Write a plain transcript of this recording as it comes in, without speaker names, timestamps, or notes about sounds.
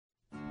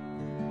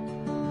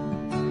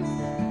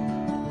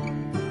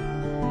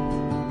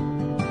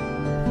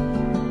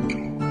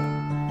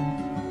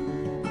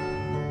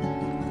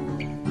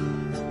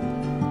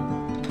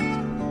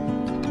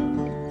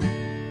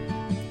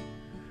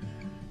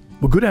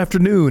Good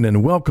afternoon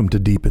and welcome to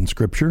Deep in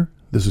Scripture.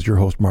 This is your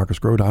host, Marcus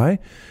Grodi,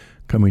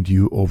 coming to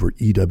you over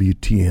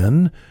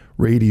EWTN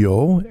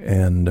Radio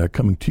and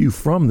coming to you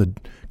from the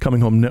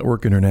Coming Home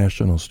Network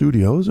International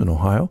Studios in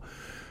Ohio.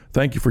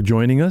 Thank you for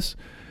joining us.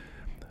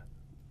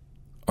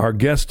 Our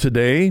guest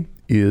today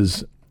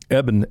is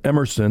Eben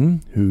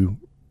Emerson, who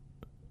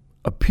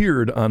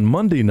appeared on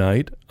Monday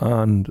night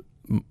on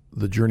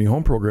the Journey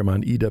Home program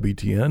on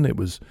EWTN. It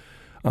was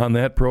on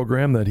that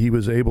program that he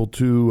was able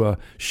to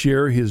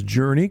share his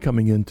journey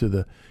coming into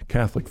the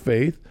Catholic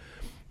faith.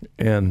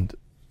 And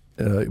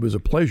it was a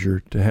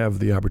pleasure to have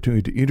the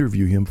opportunity to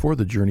interview him for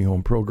the Journey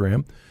Home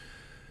program.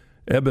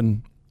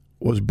 Eben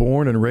was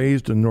born and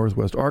raised in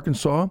Northwest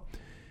Arkansas,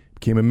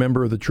 became a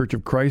member of the Church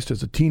of Christ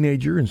as a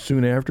teenager, and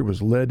soon after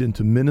was led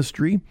into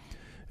ministry.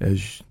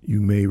 As you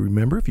may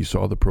remember, if you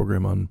saw the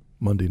program on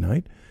Monday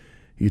night,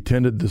 he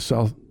attended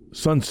the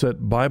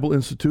Sunset Bible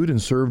Institute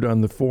and served on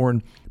the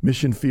foreign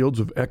mission fields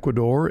of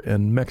Ecuador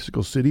and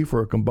Mexico City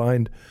for a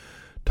combined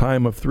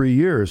time of 3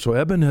 years. So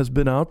Eben has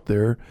been out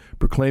there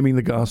proclaiming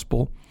the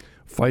gospel,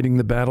 fighting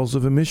the battles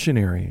of a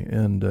missionary,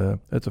 and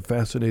that's a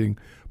fascinating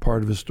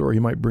part of his story he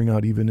might bring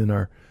out even in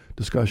our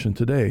discussion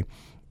today.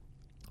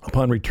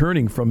 Upon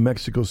returning from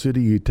Mexico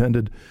City, he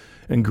attended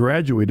and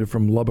graduated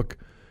from Lubbock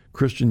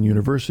Christian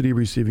University,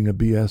 receiving a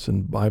BS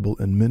in Bible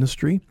and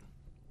Ministry.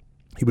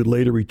 He would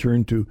later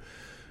return to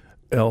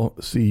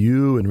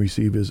LCU and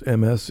receive his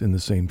MS in the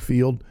same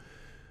field.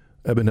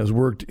 Eben has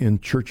worked in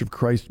Church of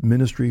Christ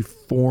ministry,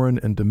 foreign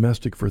and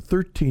domestic, for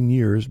 13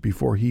 years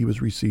before he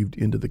was received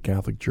into the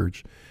Catholic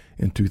Church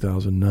in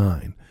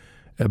 2009.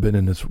 Eben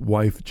and his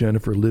wife,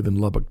 Jennifer, live in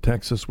Lubbock,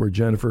 Texas, where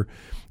Jennifer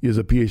is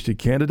a PhD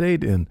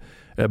candidate, and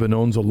Eben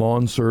owns a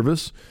lawn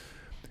service.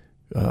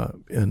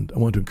 And I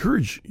want to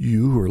encourage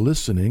you who are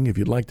listening, if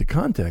you'd like to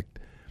contact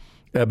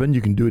Eben,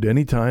 you can do it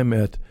anytime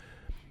at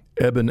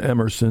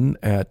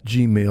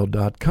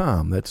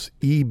ebenemerson@gmail.com. That's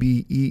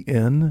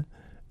EBEN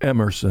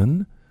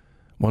Emerson,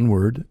 one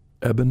word,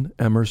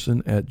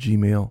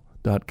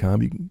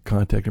 ebenemerson@gmail.com. You can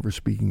contact him for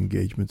speaking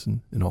engagements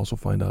and also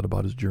find out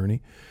about his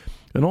journey.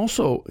 And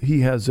also,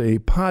 he has a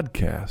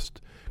podcast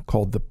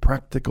called The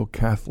Practical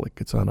Catholic.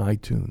 It's on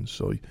iTunes,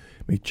 so you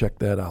may check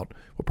that out.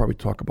 We'll probably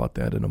talk about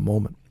that in a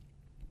moment.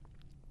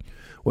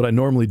 What I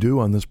normally do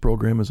on this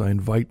program is I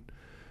invite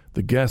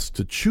the guests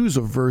to choose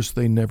a verse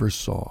they never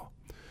saw,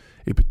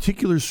 a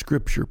particular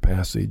scripture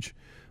passage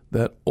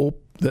that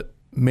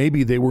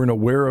maybe they weren't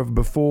aware of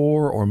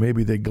before, or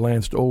maybe they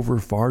glanced over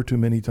far too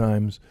many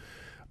times.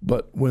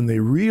 But when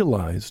they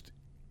realized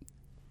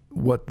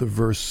what the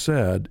verse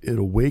said, it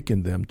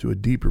awakened them to a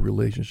deeper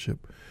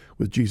relationship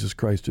with Jesus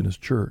Christ and his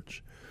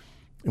church.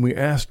 And we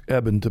asked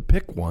Eben to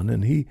pick one,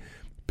 and he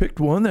picked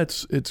one.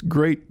 It's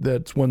great.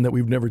 That's one that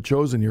we've never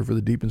chosen here for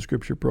the Deep in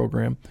Scripture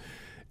program.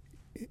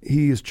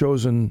 He has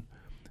chosen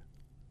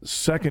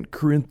 2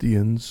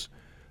 Corinthians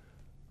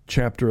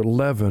chapter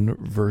 11,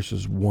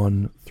 verses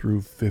 1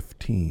 through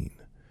 15.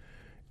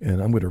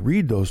 And I'm going to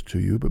read those to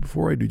you, but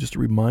before I do, just to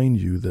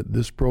remind you that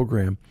this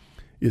program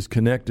is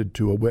connected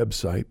to a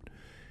website.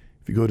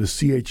 If you go to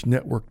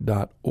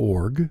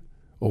chnetwork.org,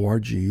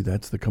 O-R-G,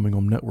 that's the Coming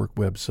Home Network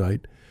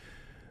website,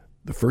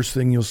 the first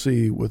thing you'll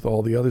see with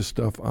all the other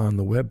stuff on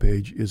the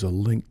webpage is a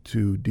link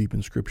to Deep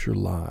in Scripture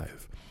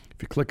Live.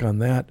 If you click on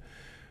that,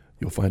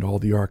 you'll find all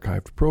the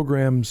archived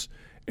programs,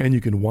 and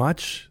you can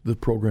watch the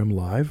program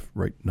live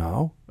right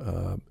now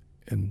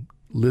and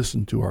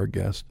listen to our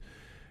guest,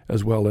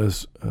 as well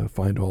as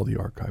find all the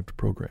archived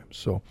programs.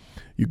 So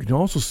you can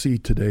also see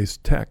today's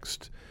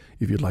text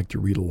if you'd like to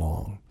read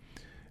along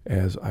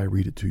as I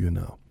read it to you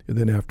now. And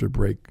then after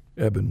break,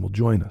 Eben will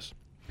join us.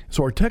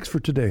 So our text for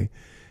today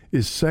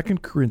is 2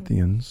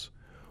 Corinthians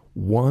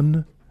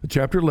 1,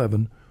 chapter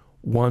 11,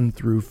 1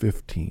 through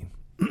 15.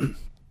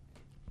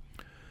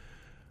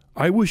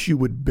 I wish you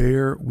would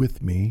bear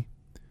with me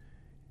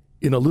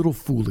in a little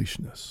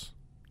foolishness.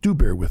 Do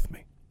bear with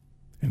me.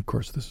 And of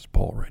course, this is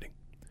Paul writing.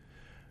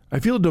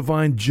 I feel a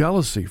divine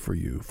jealousy for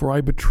you, for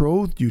I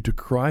betrothed you to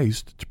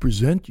Christ to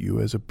present you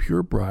as a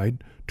pure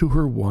bride to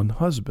her one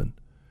husband.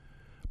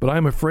 But I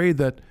am afraid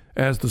that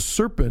as the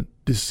serpent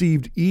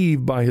deceived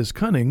Eve by his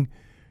cunning,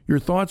 your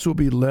thoughts will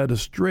be led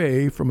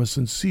astray from a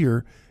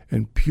sincere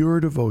and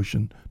pure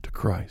devotion to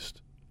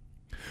Christ.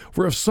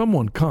 For if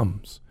someone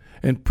comes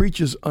and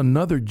preaches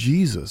another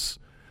Jesus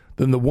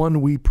than the one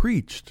we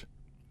preached,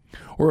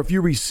 or if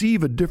you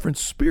receive a different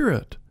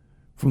spirit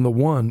from the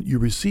one you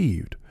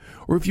received,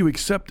 or if you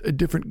accept a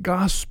different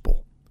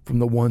gospel from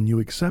the one you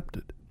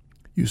accepted,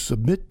 you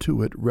submit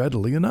to it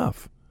readily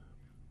enough.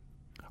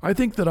 I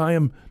think that I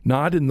am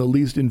not in the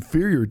least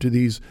inferior to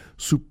these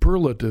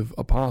superlative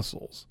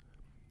apostles.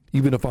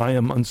 Even if I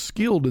am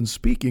unskilled in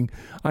speaking,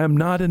 I am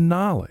not in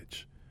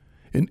knowledge.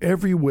 In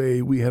every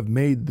way we have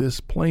made this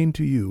plain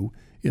to you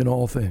in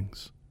all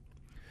things.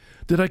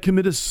 Did I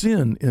commit a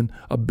sin in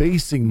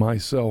abasing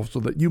myself so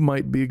that you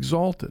might be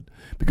exalted,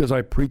 because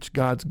I preached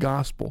God's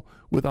gospel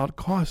without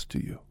cost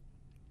to you?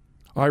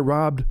 I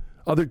robbed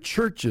other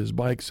churches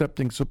by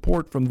accepting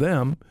support from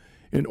them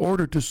in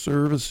order to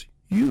service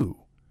you.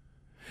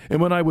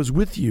 And when I was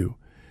with you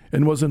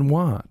and was in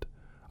want,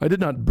 I did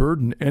not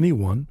burden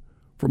anyone,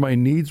 for my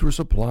needs were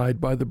supplied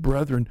by the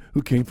brethren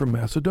who came from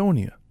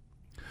Macedonia.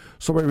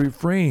 So I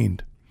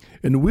refrained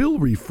and will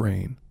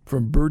refrain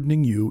from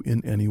burdening you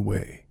in any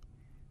way.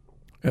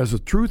 As the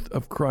truth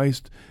of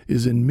Christ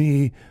is in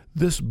me,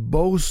 this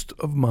boast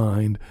of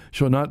mine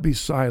shall not be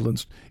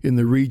silenced in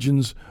the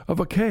regions of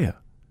Achaia.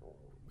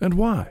 And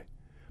why?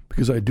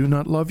 Because I do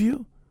not love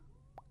you?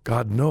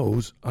 God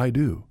knows I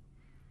do.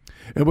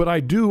 And what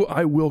I do,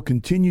 I will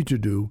continue to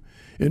do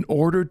in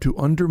order to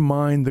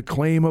undermine the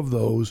claim of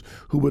those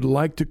who would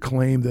like to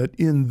claim that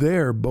in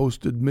their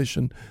boasted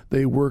mission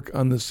they work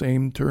on the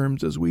same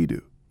terms as we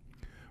do.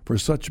 For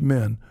such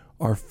men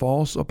are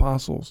false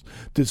apostles,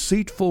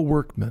 deceitful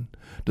workmen,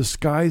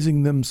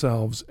 disguising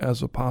themselves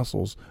as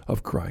apostles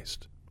of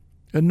Christ.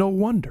 And no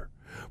wonder,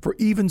 for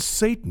even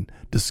Satan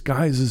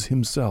disguises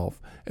himself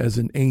as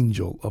an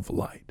angel of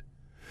light.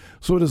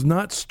 So it is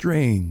not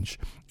strange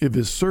if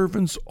his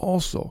servants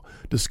also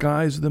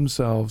disguise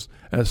themselves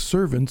as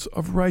servants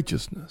of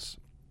righteousness.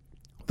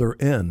 Their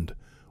end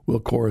will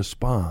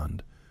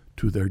correspond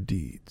to their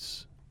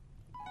deeds.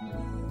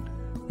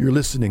 You're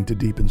listening to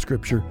Deep in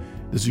Scripture.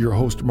 This is your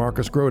host,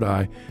 Marcus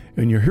Grodi,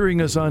 and you're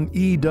hearing us on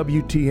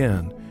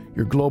EWTN,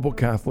 your global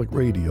Catholic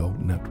radio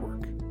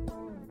network.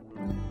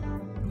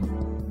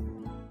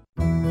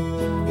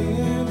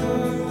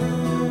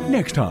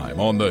 Next time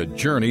on The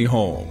Journey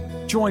Home,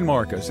 join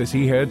Marcus as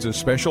he heads a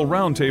special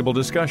roundtable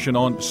discussion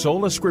on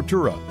Sola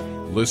Scriptura.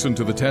 Listen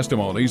to the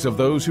testimonies of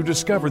those who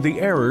discovered the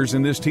errors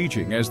in this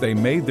teaching as they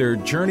made their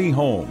journey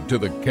home to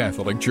the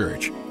Catholic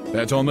Church.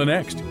 That's on the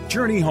next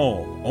Journey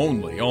Home,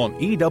 only on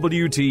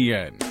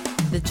EWTN.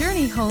 The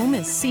Journey Home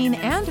is seen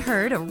and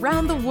heard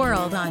around the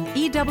world on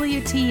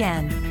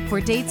EWTN. For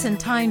dates and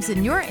times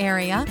in your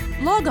area,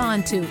 log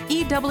on to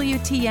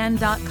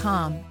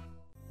EWTN.com.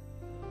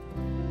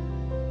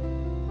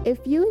 If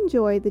you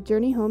enjoy the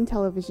Journey Home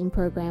television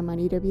program on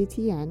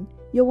EWTN,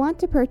 you'll want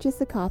to purchase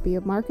a copy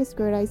of Marcus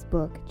Grodi's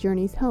book,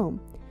 Journeys Home.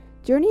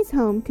 Journeys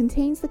Home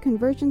contains the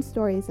conversion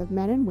stories of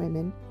men and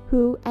women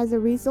who, as a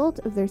result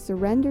of their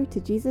surrender to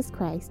Jesus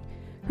Christ,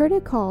 heard a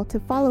call to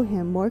follow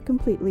him more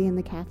completely in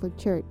the Catholic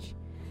Church.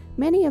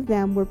 Many of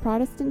them were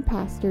Protestant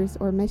pastors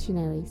or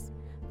missionaries.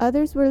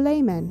 Others were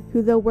laymen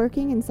who, though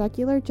working in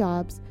secular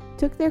jobs,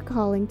 took their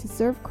calling to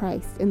serve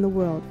Christ in the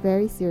world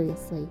very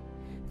seriously.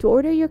 To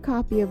order your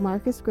copy of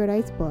Marcus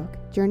Grodi's book,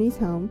 Journeys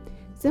Home,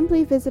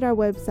 simply visit our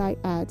website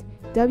at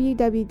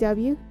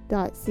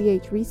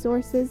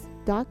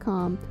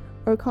www.chresources.com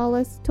or call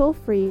us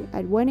toll-free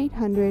at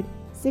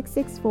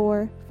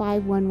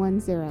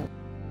 1-800-664-5110.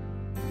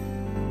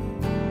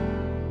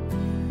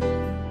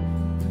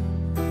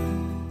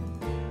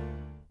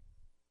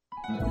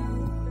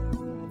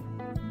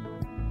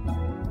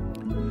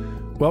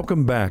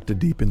 Welcome back to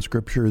Deep in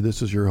Scripture.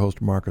 This is your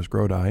host, Marcus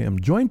Grodi. I am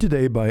joined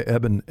today by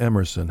Eben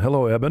Emerson.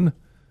 Hello, Eben.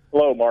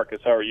 Hello,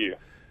 Marcus. How are you?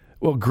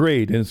 Well,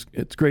 great. And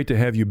it's great to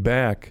have you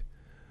back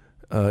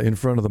in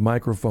front of the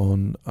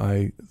microphone.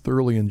 I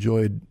thoroughly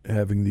enjoyed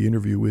having the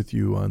interview with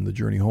you on the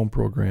Journey Home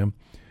program.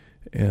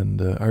 And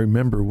I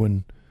remember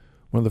when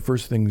one of the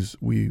first things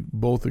we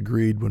both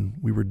agreed when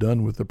we were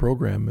done with the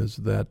program is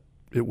that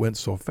it went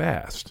so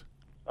fast.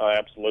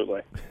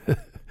 Absolutely.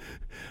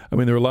 I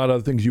mean, there are a lot of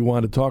other things you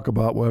want to talk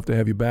about. We'll have to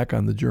have you back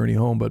on the Journey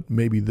Home, but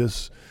maybe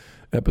this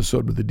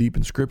episode with the Deep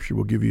in Scripture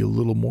will give you a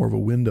little more of a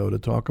window to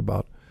talk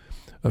about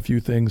a few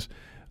things.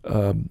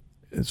 And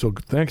so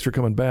thanks for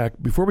coming back.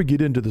 Before we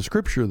get into the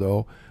Scripture,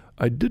 though,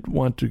 I did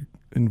want to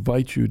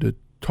invite you to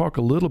talk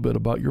a little bit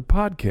about your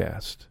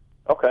podcast.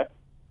 Okay.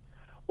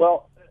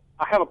 Well,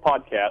 I have a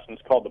podcast, and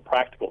it's called The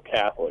Practical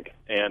Catholic,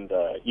 and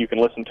you can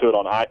listen to it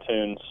on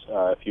iTunes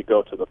if you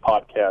go to the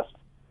podcast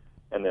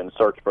and then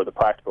search for The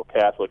Practical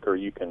Catholic, or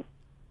you can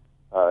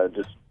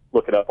just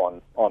look it up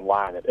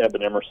online at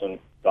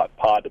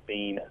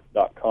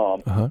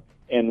ebenemerson.podbean.com. Uh-huh.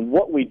 And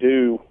what we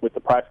do with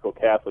The Practical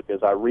Catholic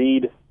is I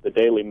read the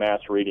daily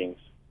Mass readings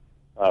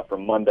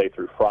from Monday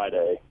through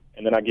Friday,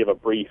 and then I give a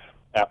brief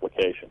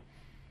application.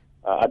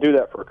 I do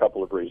that for a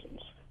couple of reasons.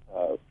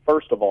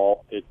 First of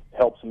all, it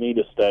helps me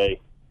to stay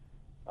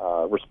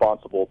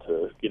responsible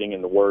to getting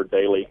in the Word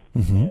daily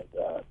and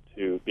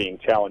to being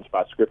challenged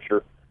by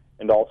Scripture,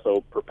 and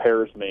also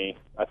prepares me,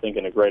 I think,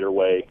 in a greater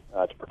way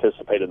to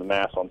participate in the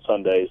Mass on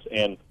Sundays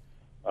and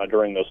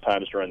during those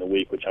times during the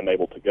week which I'm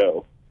able to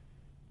go.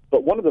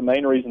 But one of the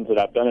main reasons that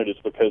I've done it is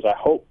because I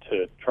hope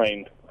to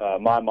train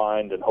my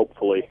mind and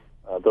hopefully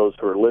those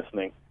who are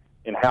listening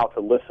in how to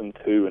listen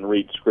to and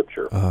read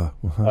Scripture.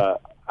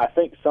 I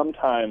think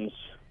sometimes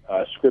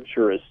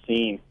Scripture is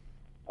seen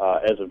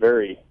as a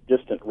very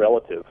distant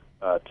relative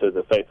to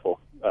the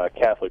faithful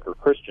Catholic or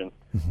Christian,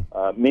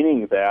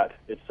 meaning that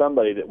it's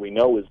somebody that we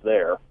know is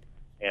there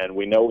and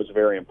we know is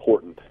very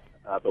important,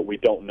 but we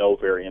don't know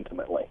very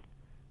intimately.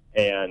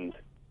 And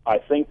I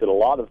think that a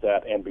lot of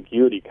that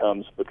ambiguity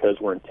comes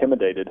because we're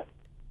intimidated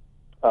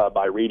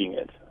by reading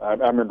it. I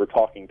remember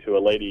talking to a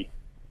lady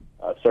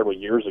several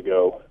years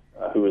ago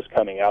who was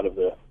coming out of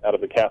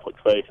the Catholic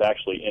faith,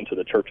 actually into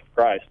the Church of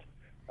Christ.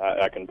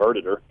 I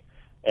converted her,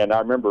 And I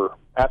remember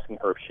asking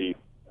her if she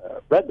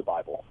read the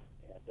Bible,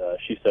 and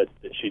she said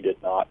that she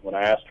did not. When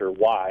I asked her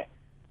why,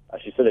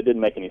 she said it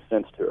didn't make any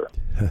sense to her.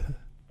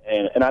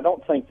 and I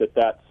don't think that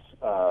that's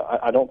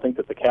I don't think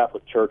that the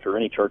Catholic Church or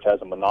any church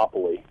has a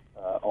monopoly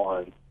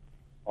on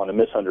a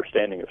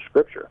misunderstanding of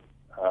Scripture.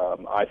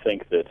 I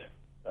think that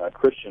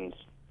Christians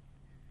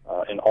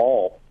in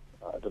all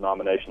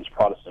denominations,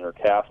 Protestant or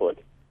Catholic,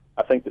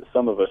 I think that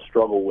some of us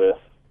struggle with,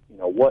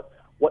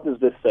 what does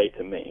this say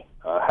to me?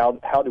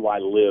 How do I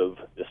live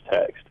this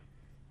text?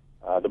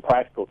 The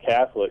practical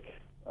Catholic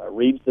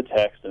reads the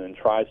text and then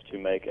tries to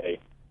make a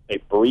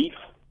brief,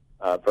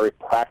 very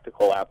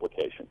practical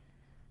application,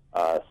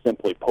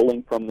 simply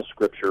pulling from the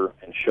Scripture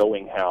and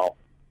showing how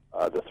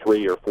the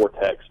 3 or 4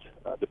 texts,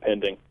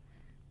 depending,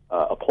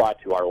 apply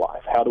to our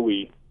life. How do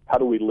we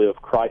live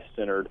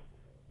Christ-centered,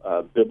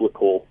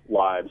 biblical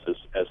lives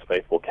as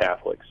faithful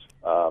Catholics?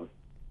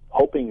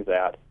 Hoping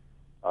that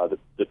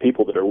the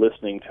people that are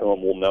listening to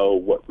them will know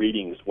what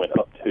readings went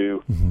up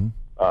to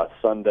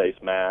Sunday's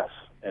Mass,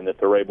 and that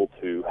they're able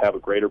to have a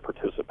greater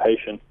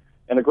participation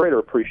and a greater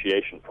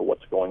appreciation for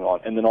what's going on.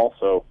 And then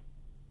also,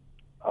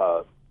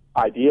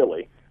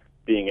 ideally,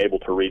 being able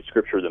to read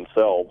Scripture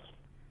themselves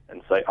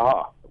and say,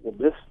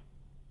 this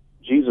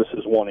Jesus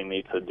is wanting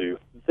me to do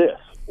this,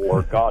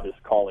 or God is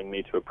calling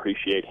me to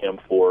appreciate Him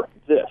for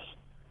this.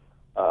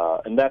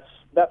 And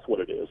that's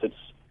what it is.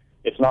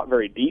 It's not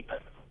very deep.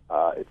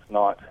 It's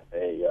not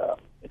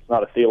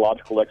a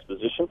theological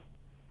exposition.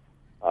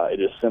 It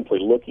is simply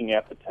looking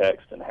at the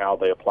text and how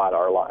they apply to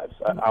our lives.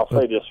 I'll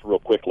say this real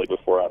quickly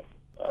before I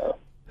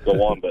go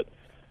on, but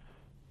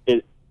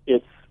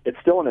it's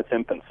still in its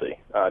infancy.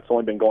 It's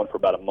only been going for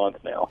about a month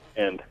now,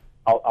 and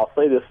I'll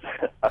say this.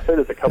 I say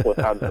this a couple of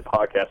times in the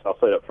podcast, and I'll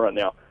say it up front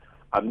now.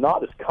 I'm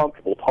not as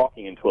comfortable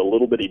talking into a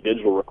little bitty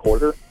digital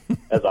recorder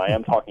as I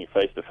am talking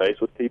face to face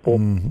with people.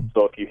 Mm-hmm.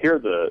 So if you hear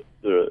the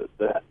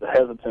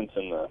hesitance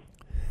in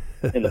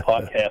the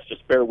podcast,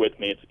 just bear with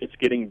me. It's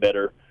getting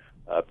better.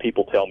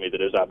 People tell me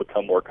that as I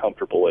become more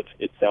comfortable,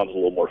 it sounds a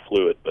little more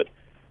fluid. But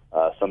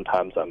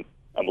sometimes I'm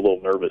a little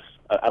nervous.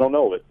 I don't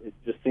know. It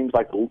just seems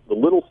like the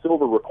little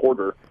silver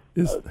recorder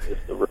is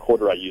the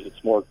recorder I use.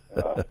 It's more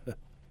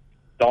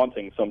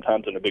daunting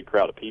sometimes in a big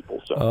crowd of people.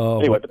 So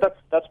anyway, but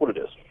that's what it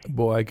is.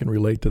 Boy, I can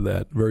relate to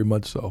that very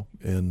much so.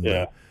 And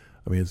yeah.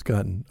 It's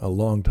gotten a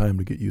long time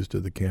to get used to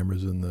the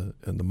cameras and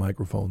the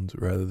microphones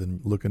rather than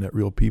looking at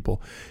real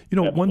people.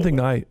 Absolutely. One thing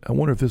I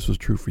wonder if this was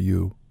true for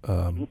you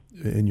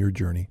in your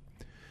journey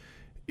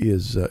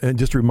is, and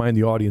just to remind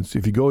the audience,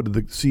 if you go to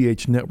the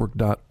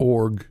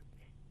chnetwork.org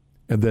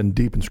and then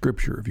Deep in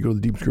Scripture, if you go to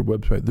the Deep in Scripture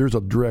website, there's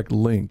a direct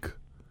link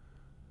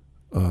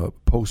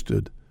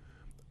posted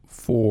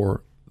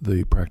for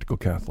the Practical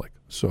Catholic.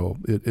 So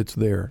it's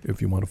there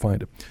if you want to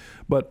find it.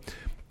 But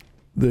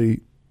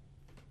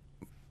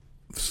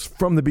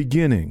from the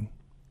beginning,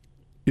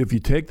 if you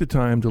take the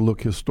time to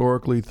look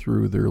historically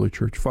through the early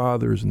church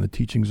fathers and the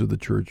teachings of the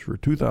church for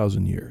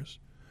 2,000 years,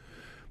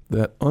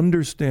 that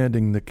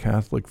understanding the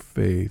Catholic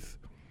faith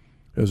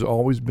has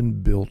always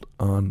been built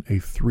on a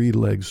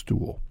 3-legged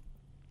stool: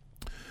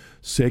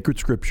 sacred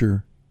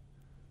Scripture,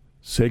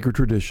 sacred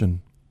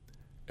tradition,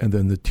 and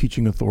then the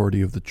teaching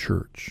authority of the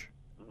church.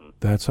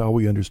 That's how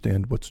we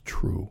understand what's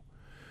true.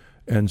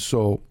 And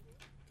so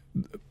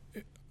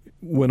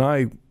when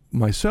I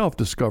myself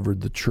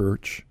discovered the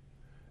church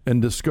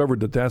and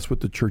discovered that that's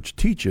what the church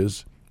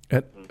teaches,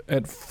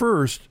 at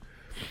first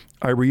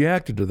I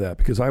reacted to that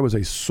because I was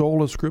a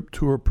sola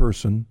scriptura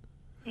person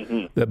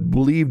that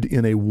believed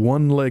in a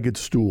one-legged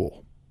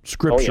stool,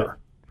 Scripture,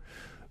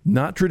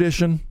 not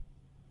tradition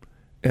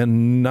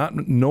and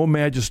no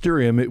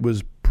magisterium. It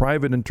was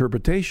private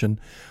interpretation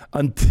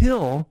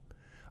until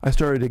I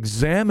started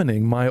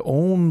examining my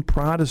own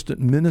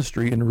Protestant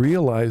ministry and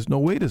realized, no,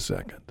 wait a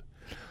second.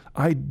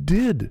 I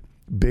did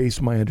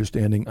base my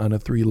understanding on a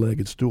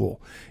 3-legged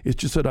stool. It's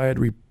just that I had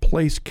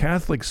replaced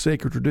Catholic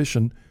sacred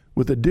tradition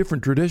with a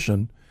different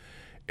tradition,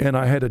 and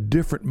I had a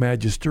different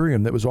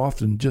magisterium that was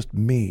often just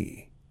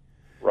me.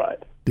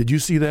 Right. Did you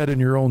see that in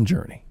your own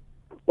journey?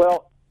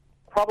 Well,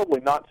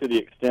 probably not to the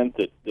extent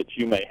that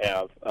you may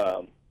have.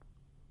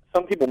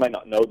 Some people may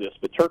not know this,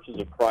 but churches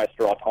of Christ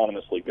are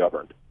autonomously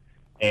governed.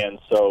 And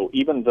so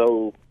even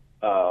though,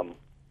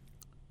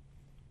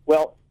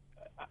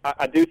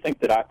 I do think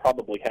that I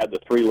probably had the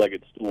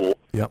 3-legged stool.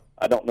 Yep.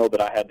 I don't know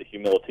that I had the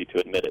humility to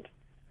admit it.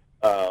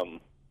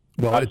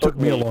 It took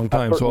me a long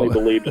time. I certainly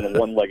believed in a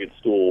one-legged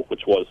stool,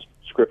 which was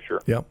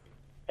Scripture. Yep.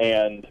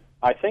 And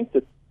I think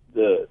that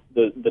the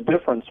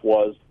difference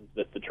was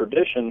that the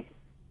tradition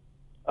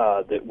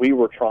that we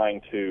were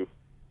trying to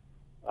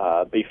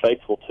be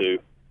faithful to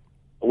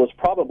was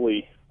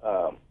probably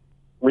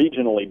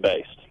regionally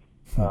based.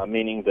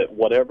 Meaning that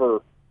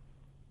whatever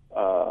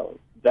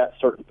that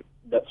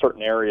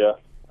certain area,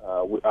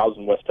 I was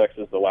in West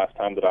Texas the last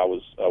time that I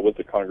was with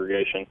the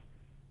congregation,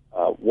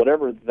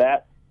 whatever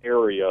that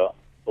area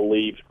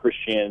believed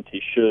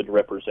Christianity should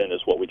represent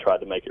is what we tried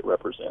to make it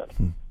represent.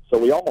 So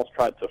we almost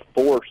tried to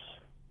force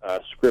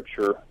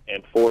Scripture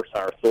and force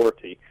our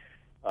authority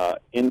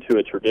into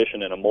a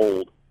tradition and a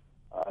mold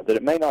that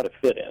it may not have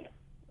fit in.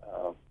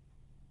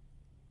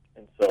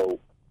 And so,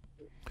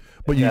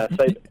 but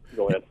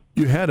go ahead.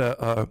 You had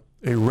a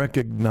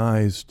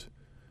recognized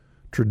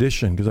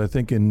tradition, because I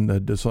think in the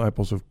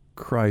Disciples of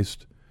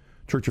Christ,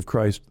 Church of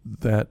Christ,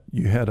 that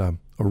you had a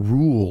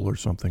rule or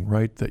something,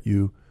 right? That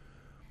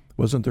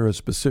wasn't there a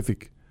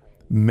specific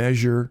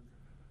measure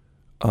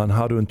on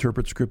how to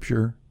interpret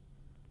Scripture?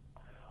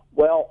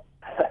 Well,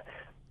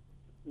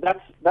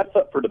 that's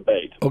up for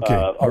debate. Okay,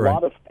 a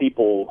lot of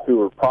people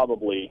who are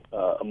probably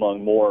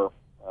among more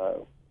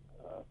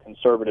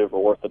conservative or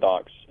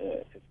Orthodox,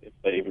 if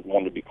they even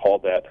want to be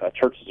called that,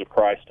 Churches of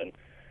Christ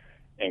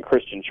and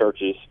Christian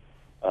churches,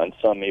 and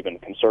some even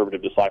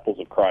conservative Disciples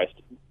of Christ,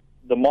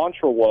 the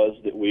mantra was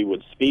that we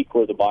would speak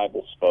where the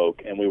Bible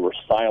spoke, and we were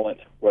silent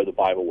where the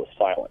Bible was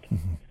silent.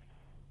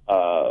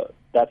 Mm-hmm.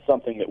 That's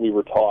something that we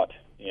were taught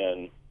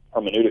in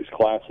hermeneutics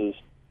classes.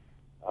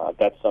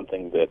 That's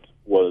something that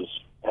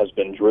has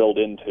been drilled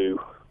into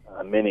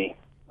many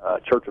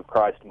Church of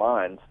Christ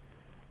minds,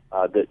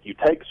 that you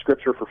take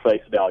Scripture for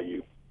face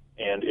value,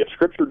 and if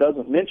Scripture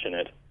doesn't mention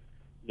it,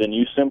 then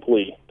you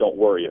simply don't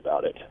worry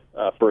about it.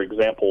 For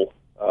example,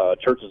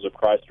 Churches of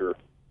Christ are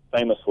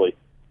famously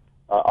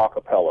a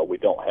cappella. We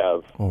don't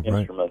have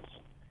instruments.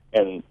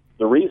 And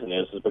the reason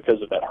is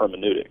because of that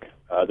hermeneutic.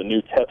 The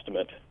New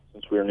Testament,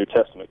 since we are New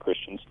Testament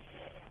Christians,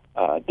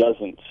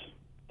 doesn't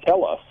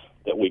tell us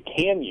that we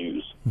can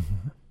use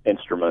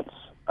instruments.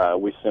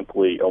 We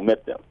simply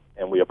omit them,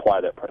 and we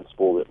apply that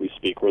principle that we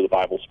speak where the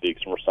Bible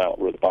speaks and we're silent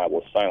where the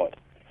Bible is silent.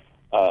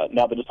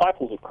 Now, the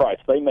Disciples of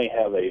Christ, they may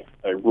have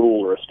a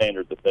rule or a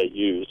standard that they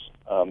use,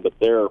 but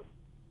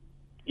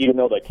even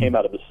though they came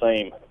out of the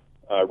same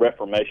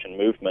Reformation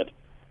movement,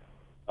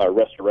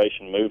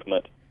 Restoration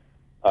movement,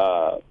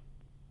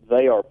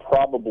 they are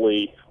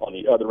probably on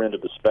the other end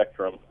of the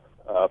spectrum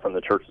from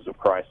the Churches of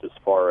Christ as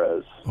far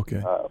as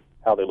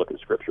how they look at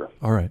Scripture.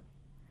 All right.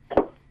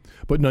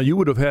 But now you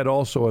would have had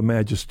also a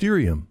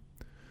magisterium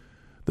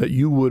that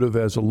you would have,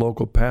 as a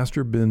local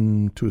pastor,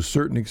 been to a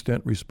certain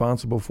extent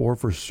responsible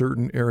for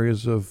certain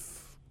areas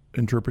of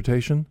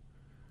interpretation?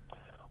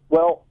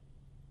 Well,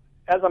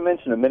 as I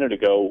mentioned a minute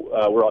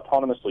ago, we're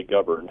autonomously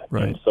governed.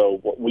 Right. And so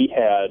what we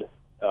had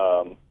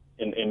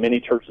in many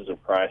Churches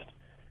of Christ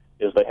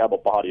is they have a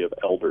body of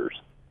elders.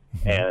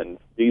 Mm-hmm. And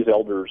these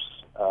elders,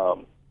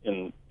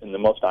 in the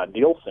most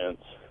ideal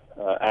sense,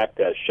 act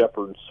as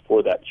shepherds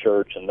for that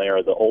church, and they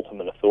are the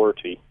ultimate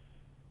authority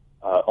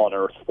on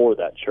earth for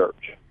that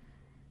church.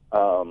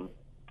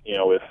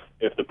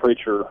 If the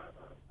preacher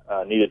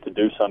needed to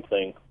do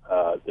something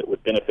that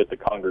would benefit the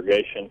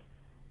congregation,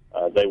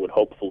 they would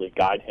hopefully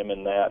guide him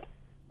in that.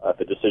 If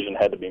a decision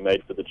had to be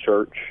made for the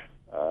church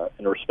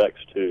in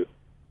respects to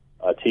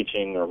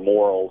teaching or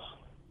morals,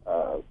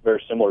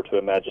 very similar to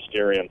a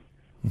magisterium,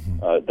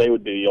 they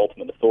would be the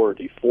ultimate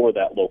authority for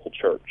that local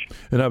church.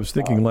 And I was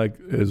thinking,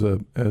 as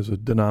a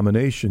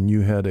denomination,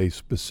 you had a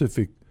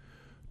specific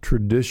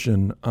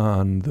tradition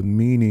on the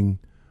meaning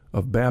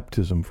of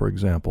baptism, for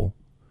example.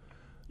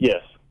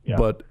 Yes. Yeah.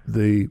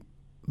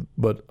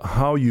 But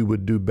how you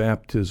would do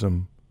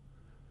baptism,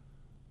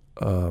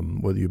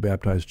 whether you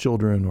baptize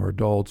children or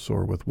adults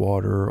or with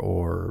water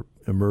or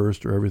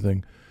immersed or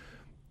everything,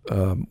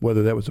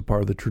 whether that was a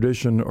part of the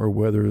tradition or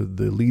whether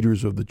the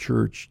leaders of the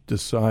church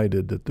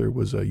decided that there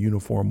was a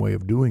uniform way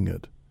of doing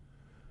it.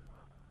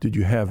 Did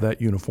you have that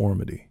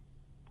uniformity?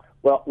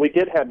 Well, we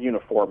did have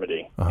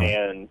uniformity,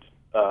 and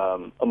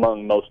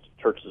among most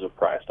Churches of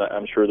Christ.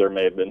 I'm sure there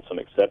may have been some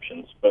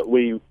exceptions, but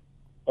we,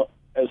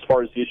 as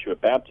far as the issue of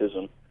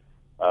baptism,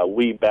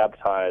 we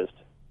baptized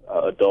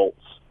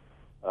adults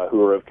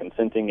who are of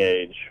consenting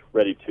age,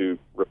 ready to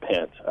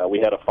repent. We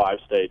had a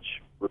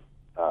 5-stage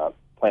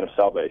plan of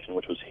salvation,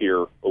 which was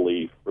hear,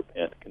 believe,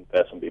 repent,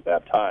 confess, and be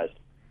baptized.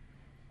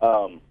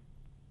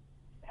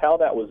 How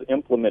that was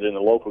implemented in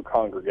the local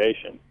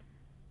congregation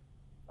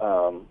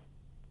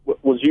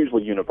was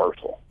usually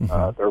universal.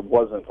 There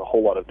wasn't a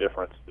whole lot of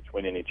difference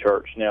between any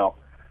church. Now,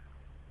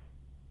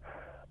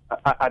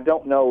 I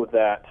don't know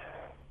that.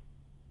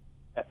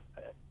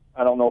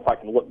 I don't know if I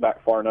can look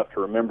back far enough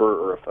to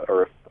remember,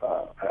 or if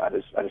I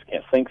just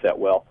can't think that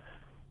well.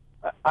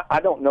 I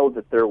don't know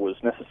that there was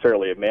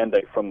necessarily a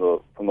mandate from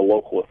the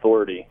local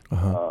authority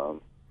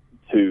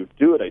to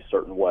do it a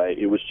certain way.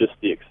 It was just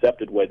the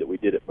accepted way that we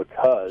did it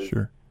because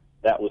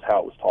that was how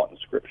it was taught in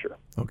Scripture.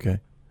 Okay.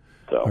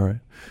 So. All right.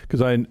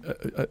 Because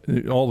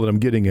all that I'm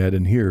getting at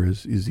in here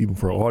is even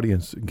for our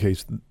audience, in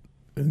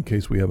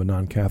case we have a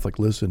non-Catholic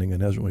listening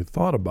and hasn't really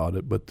thought about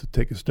it, but to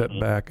take a step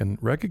back and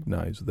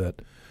recognize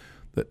that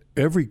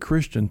every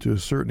Christian, to a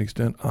certain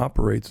extent,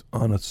 operates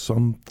on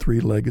some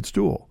three-legged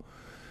stool.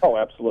 Oh,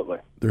 absolutely.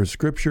 There's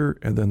Scripture,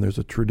 and then there's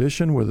a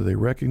tradition, whether they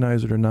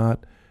recognize it or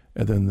not,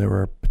 and then there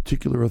are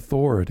particular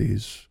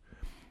authorities,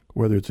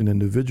 whether it's an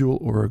individual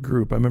or a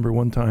group. I remember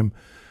one time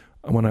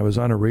when I was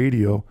on a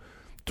radio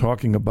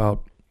talking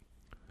about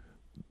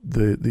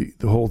the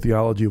whole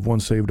theology of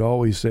once saved,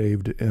 always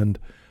saved, and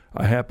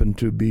I happened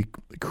to be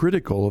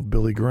critical of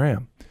Billy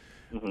Graham.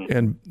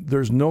 And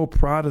there's no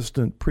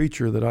Protestant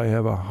preacher that I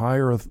have a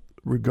higher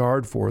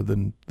regard for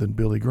than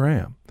Billy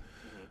Graham.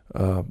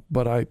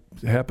 But I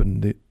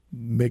happened to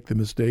make the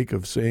mistake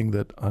of saying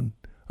that on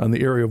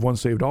the area of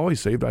once saved,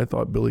 always saved, I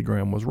thought Billy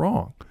Graham was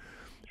wrong.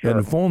 Sure. And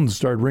the phones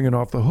started ringing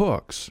off the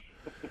hooks.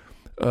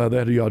 That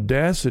had the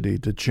audacity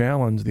to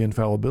challenge the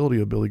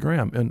infallibility of Billy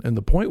Graham. And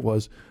the point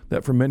was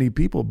that for many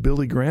people,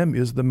 Billy Graham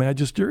is the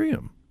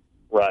magisterium.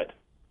 Right.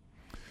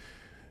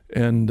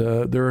 And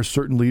there are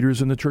certain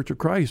leaders in the Church of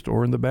Christ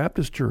or in the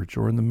Baptist Church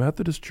or in the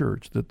Methodist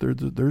Church that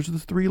there's the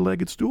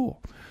three-legged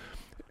stool.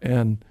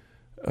 And,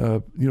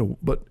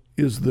 but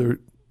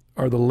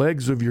are the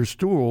legs of your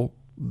stool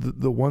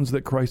the ones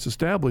that Christ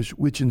established,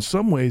 which in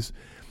some ways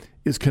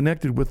is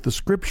connected with the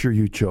scripture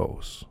you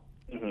chose?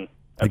 Mm-hmm.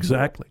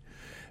 Exactly.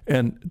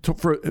 And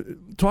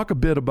talk a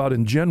bit about,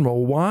 in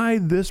general, why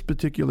this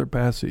particular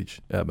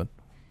passage, Eben?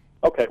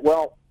 Okay,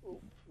 well,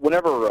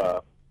 whenever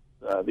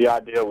the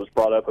idea was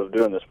brought up of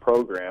doing this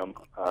program,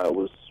 it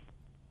was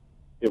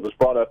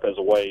brought up as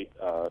a way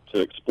to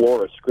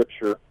explore a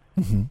scripture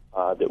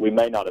that we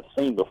may not have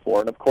seen before.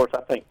 And, of course,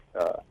 I think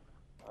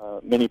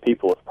many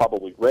people have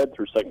probably read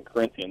through 2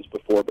 Corinthians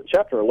before, but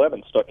chapter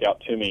 11 stuck out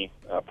to me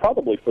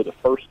probably for the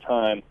first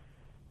time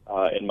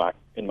in my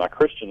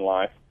Christian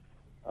life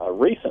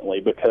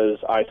recently, because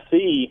I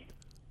see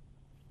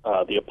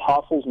the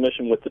apostles'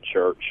 mission with the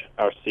church.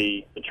 I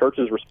see the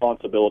church's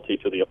responsibility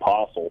to the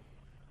apostle,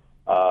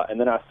 and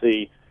then I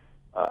see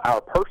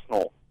our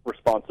personal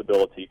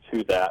responsibility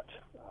to that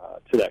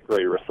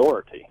greater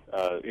authority,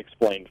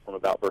 explained from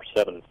about verse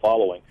 7 and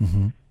following.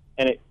 Mm-hmm.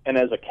 And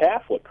as a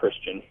Catholic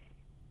Christian,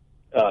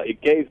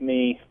 it gave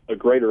me a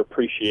greater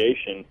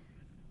appreciation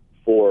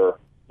for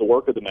the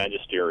work of the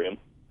magisterium,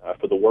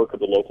 for the work of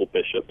the local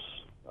bishops,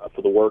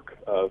 for the work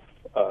of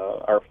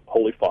our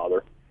Holy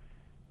Father,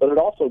 but it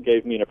also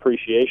gave me an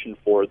appreciation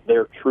for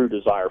their true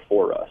desire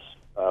for us,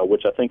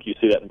 which I think you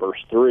see that in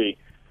verse 3,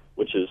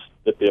 which is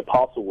that the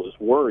apostle was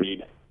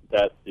worried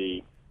that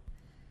the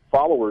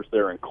followers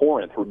there in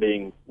Corinth were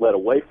being led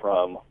away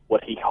from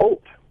what he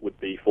hoped would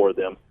be for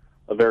them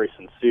a very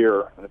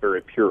sincere and a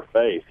very pure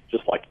faith,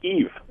 just like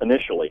Eve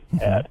initially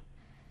had.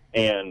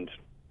 And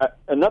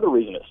another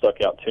reason it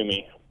stuck out to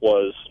me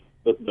was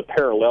the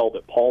parallel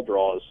that Paul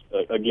draws,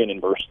 again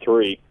in verse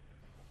 3,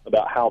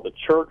 about how the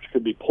church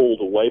could be pulled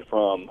away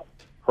from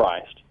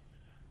Christ,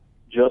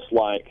 just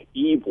like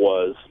Eve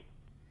was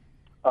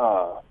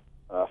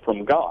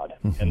from God.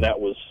 And that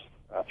was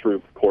through,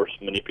 of course,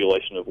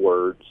 manipulation of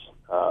words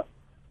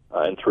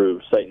and through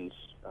Satan's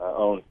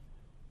own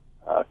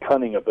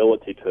cunning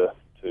ability to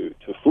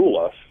fool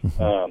us.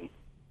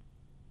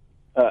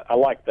 I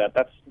like that.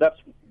 That's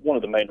one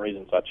of the main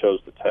reasons I chose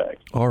the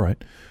text. All right.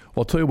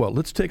 Well, I'll tell you what,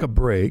 let's take a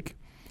break.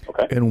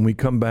 Okay. And when we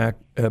come back,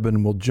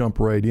 Eben, we'll jump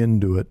right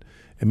into it.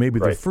 And maybe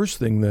Right. the first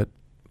thing that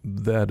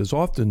is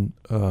often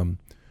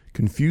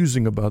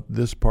confusing about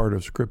this part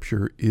of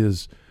Scripture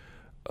is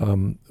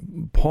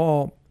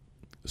Paul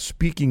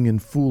speaking in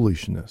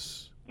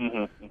foolishness,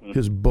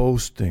 his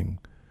boasting.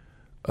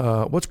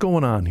 What's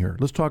going on here?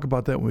 Let's talk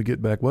about that when we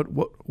get back.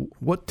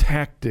 What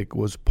tactic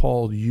was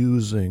Paul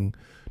using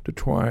to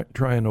try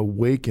and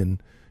awaken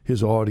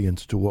his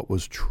audience to what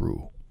was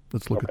true?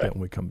 Let's look at that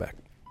when we come back.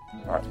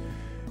 All right.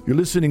 You're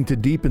listening to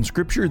Deep in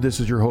Scripture. This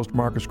is your host,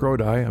 Marcus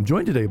Grodi. I'm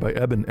joined today by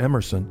Eben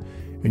Emerson,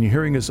 and you're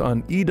hearing us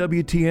on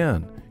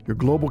EWTN, your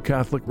global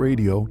Catholic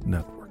radio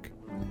network.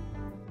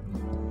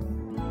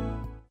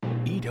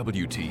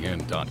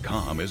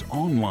 EWTN.com is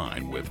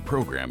online with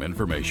program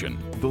information,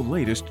 the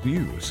latest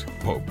news,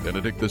 Pope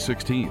Benedict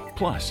XVI,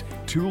 plus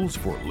tools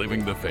for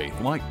living the faith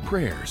like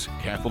prayers,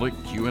 Catholic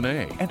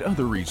Q&A, and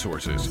other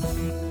resources.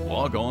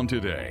 Log on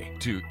today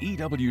to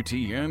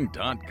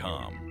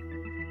EWTN.com.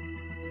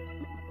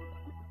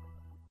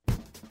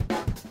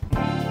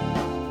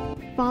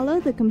 Follow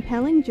the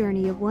compelling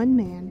journey of one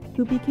man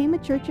who became a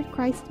Church of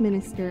Christ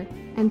minister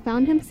and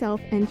found himself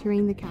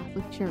entering the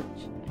Catholic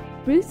Church.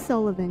 Bruce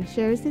Sullivan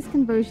shares his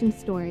conversion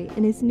story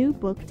in his new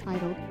book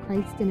titled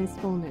Christ in His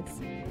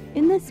Fullness.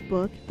 In this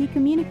book, he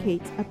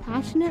communicates a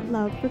passionate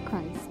love for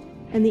Christ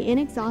and the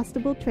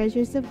inexhaustible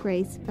treasures of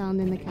grace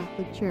found in the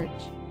Catholic Church.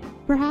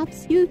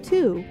 Perhaps you,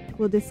 too,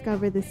 will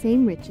discover the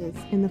same riches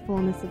in the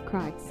fullness of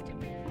Christ.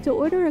 To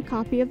order a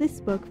copy of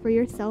this book for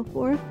yourself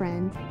or a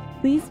friend,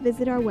 please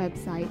visit our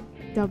website,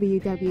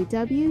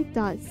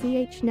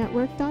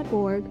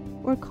 www.chnetwork.org,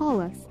 or call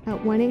us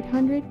at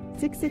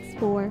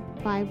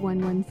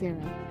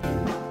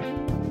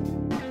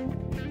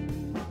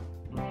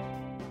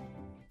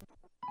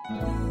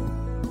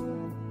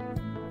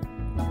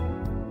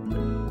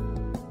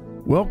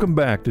Welcome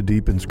back to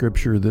Deep in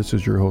Scripture. This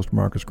is your host,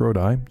 Marcus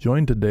Grodi,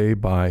 joined today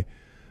by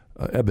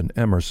Eben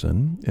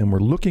Emerson, and we're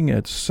looking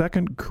at 2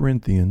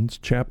 Corinthians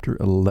chapter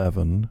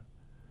 11,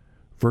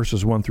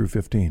 verses 1 through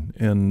 15.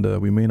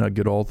 And we may not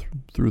get all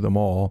through them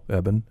all,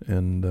 Eben,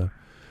 and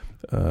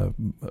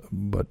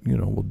but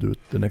we'll do it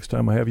the next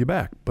time I have you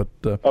back. But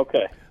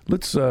Okay.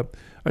 let's. I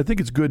think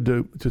it's good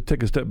to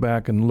take a step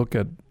back and look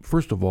at,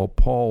 first of all,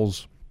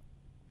 Paul's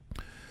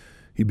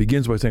he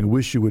begins by saying,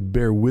 wish you would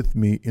bear with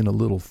me in a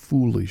little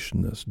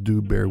foolishness.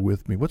 Do bear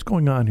with me. What's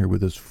going on here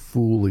with this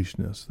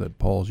foolishness that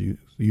Paul's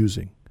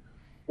using?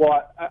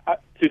 Well,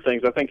 two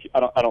things. I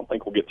don't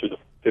think we'll get through the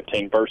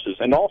 15 verses.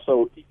 And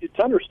also,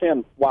 to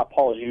understand why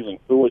Paul is using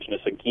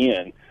foolishness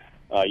again,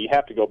 you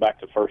have to go back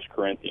to 1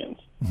 Corinthians.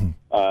 Mm-hmm.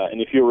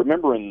 And if you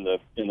remember in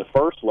the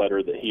first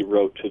letter that he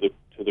wrote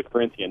to the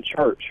Corinthian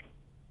church,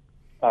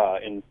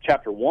 in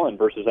chapter 1,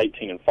 verses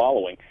 18 and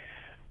following,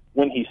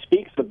 when he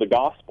speaks of the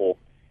gospel,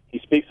 he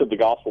speaks of the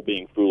gospel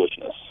being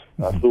foolishness,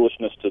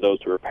 foolishness to those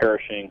who are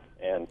perishing,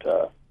 and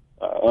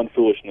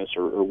unfoolishness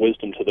or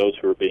wisdom to those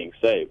who are being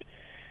saved.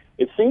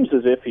 It seems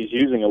as if he's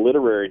using a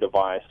literary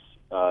device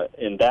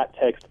in that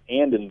text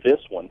and in this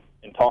one,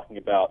 in talking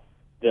about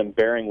them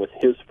bearing with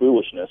his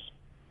foolishness,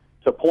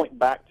 to point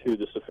back to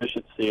the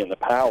sufficiency and the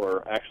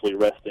power actually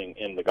resting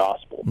in the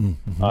gospel,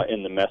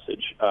 in the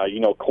message.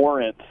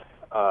 Corinth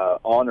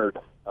honored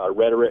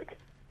rhetoric.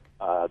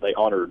 They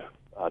honored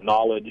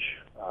knowledge.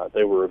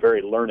 They were a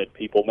very learned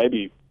people,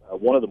 maybe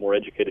one of the more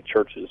educated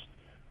churches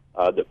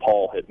that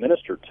Paul had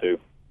ministered to.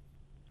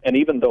 And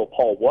even though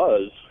Paul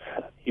was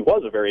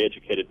a very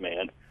educated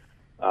man,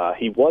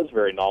 he was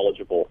very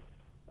knowledgeable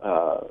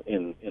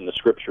in the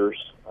scriptures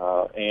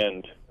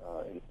and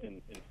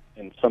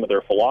in some of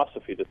their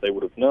philosophy that they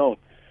would have known.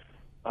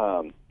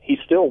 He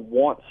still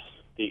wants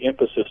the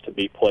emphasis to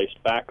be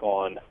placed back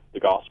on the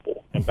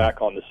gospel and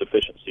back on the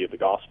sufficiency of the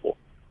gospel.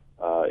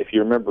 If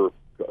you remember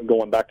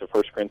going back to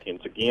 1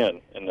 Corinthians again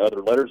and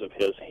other letters of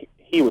his,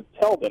 he would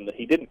tell them that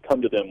he didn't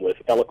come to them with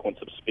eloquence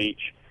of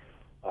speech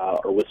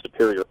or with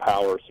superior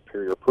power or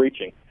superior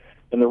preaching.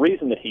 And the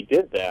reason that he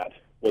did that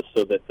was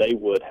so that they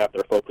would have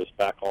their focus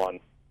back on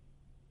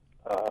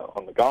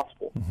the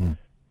gospel. Mm-hmm.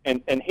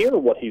 And here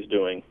what he's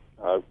doing,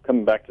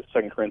 coming back to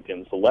 2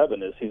 Corinthians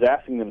 11, is he's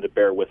asking them to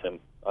bear with him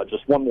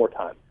just one more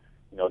time.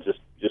 Just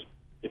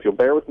if you'll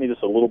bear with me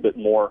just a little bit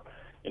more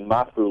in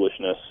my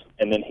foolishness.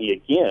 And then he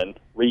again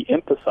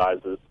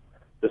re-emphasizes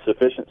the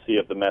sufficiency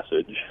of the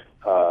message,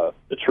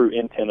 the true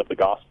intent of the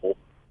gospel,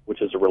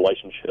 which is a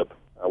relationship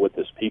with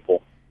his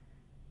people.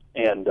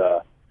 And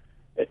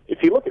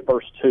if you look at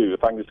verse 2,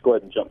 if I can just go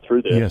ahead and jump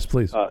through this. Yes,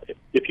 please.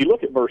 If you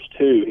look at verse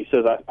 2, he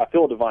says, I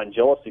feel a divine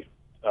jealousy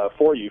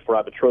for you, for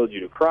I betrothed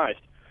you to Christ,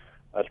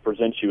 to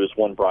present you as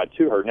one bride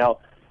to her. Now,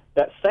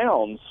 that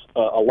sounds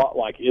a lot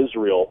like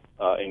Israel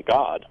and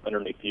God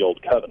underneath the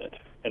Old Covenant,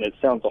 and it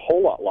sounds a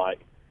whole lot like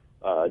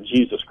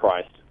Jesus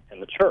Christ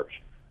and the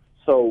church.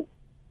 So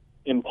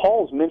in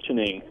Paul's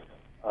mentioning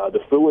the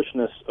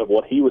foolishness of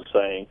what he was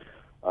saying,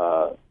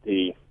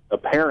 the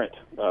apparent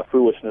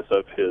foolishness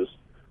of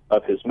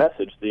his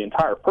message, the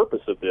entire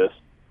purpose of this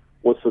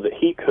was so that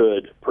he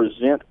could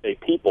present a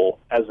people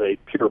as a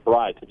pure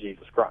bride to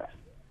Jesus Christ,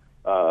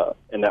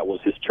 and that was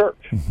his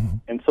church. Mm-hmm.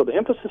 And so the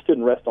emphasis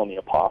didn't rest on the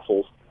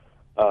apostles.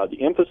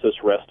 The emphasis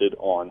rested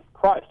on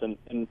Christ.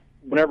 And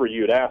whenever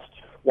you had asked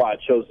why I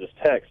chose this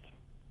text,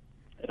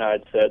 and I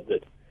had said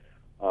that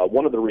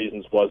one of the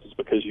reasons is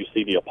because you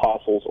see the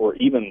apostles, or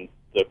even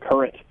the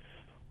current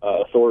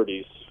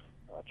authorities'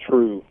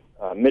 true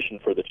mission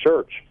for the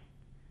church.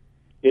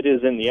 It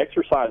is in the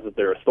exercise of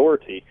their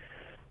authority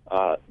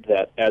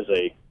that as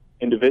a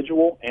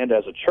individual and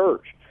as a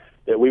church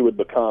that we would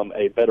become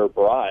a better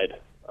bride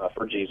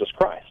for Jesus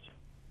Christ.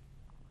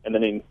 And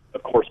then,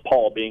 of course,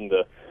 Paul, being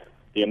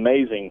the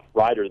amazing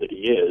writer that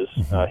he is,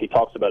 he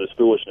talks about his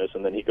foolishness,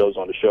 and then he goes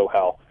on to show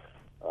how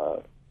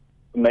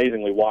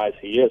amazingly wise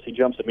he is. He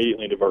jumps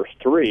immediately into verse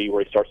 3,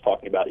 where he starts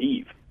talking about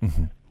Eve.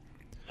 Mm-hmm.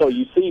 So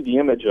you see the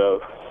image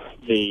of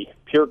the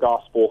pure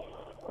gospel.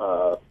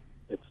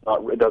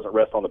 It doesn't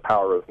rest on the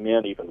power of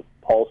men, even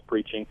Paul's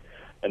preaching.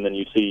 And then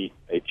you see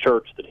a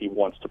church that he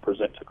wants to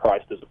present to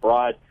Christ as a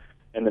bride.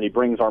 And then he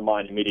brings our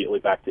mind immediately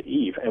back to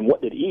Eve. And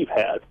what did Eve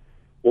have?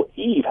 Well,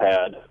 Eve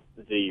had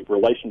the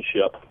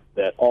relationship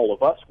that all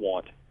of us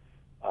want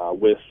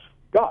with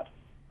God.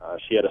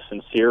 She had a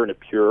sincere and a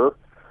pure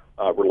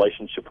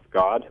relationship with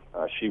God.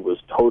 She was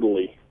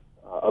totally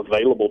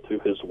available to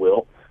his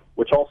will,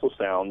 which also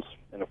sounds,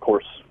 and of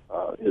course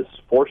is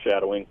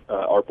foreshadowing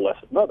our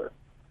Blessed Mother.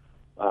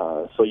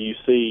 So you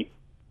see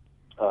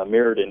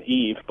mirrored in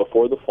Eve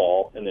before the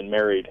fall, and then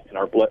mirrored in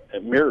our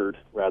Blessed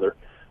Mother,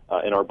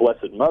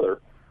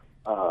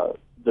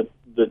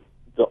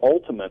 the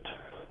ultimate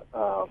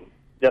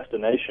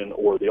destination,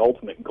 or the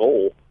ultimate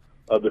goal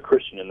of the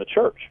Christian in the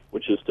church,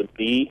 which is to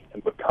be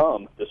and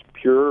become this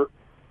pure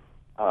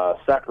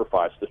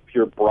sacrifice, this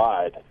pure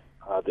bride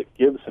that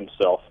gives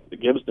themselves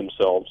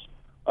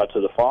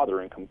to the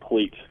Father in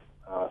complete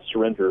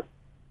surrender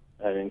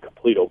and in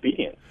complete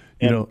obedience.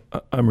 And,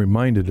 I'm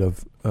reminded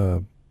of,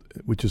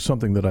 which is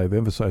something that I've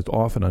emphasized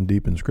often on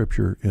Deep in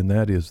Scripture, and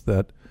that is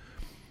that,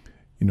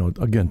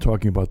 again,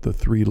 talking about the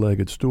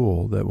three-legged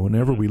stool, that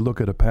whenever we look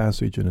at a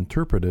passage and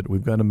interpret it,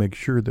 we've got to make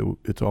sure that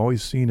it's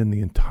always seen in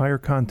the entire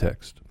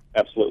context.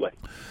 Absolutely.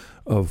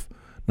 Of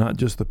not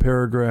just the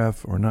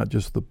paragraph, or not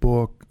just the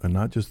book, and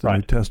not just the right.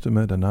 New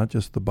Testament, and not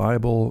just the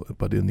Bible,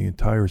 but in the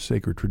entire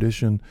sacred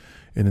tradition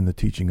and in the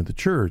teaching of the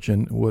church.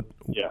 And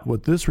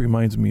what this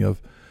reminds me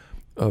of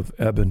of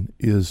Eben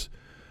is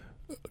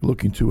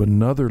looking to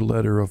another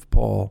letter of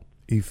Paul,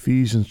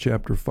 Ephesians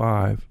chapter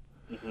 5,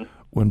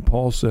 when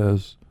Paul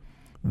says,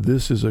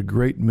 "This is a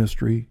great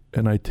mystery,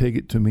 and I take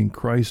it to mean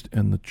Christ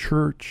and the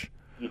church.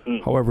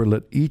 However,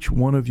 let each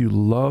one of you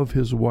love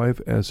his wife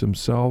as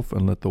himself,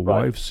 and let the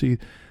wife see."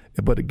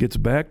 But it gets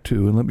back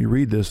to, and let me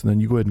read this, and then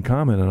you go ahead and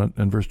comment on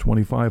it, in verse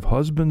 25,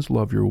 "Husbands,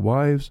 love your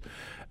wives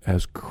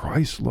as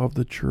Christ loved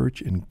the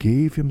church and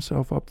gave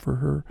himself up for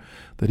her,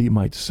 that he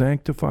might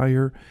sanctify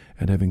her,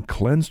 and having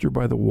cleansed her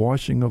by the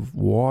washing of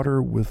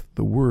water with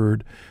the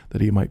word,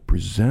 that he might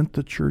present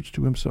the church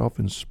to himself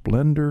in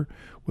splendor,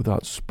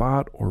 without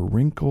spot or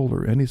wrinkle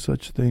or any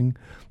such thing,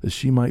 that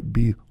she might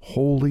be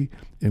holy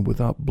and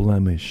without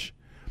blemish."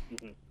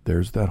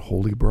 There's that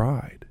holy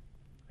bride.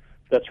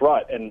 That's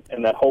right, and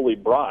that holy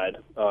bride,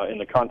 in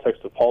the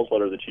context of Paul's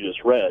letter that you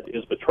just read,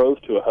 is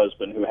betrothed to a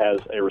husband who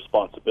has a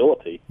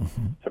responsibility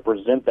to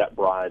present that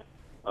bride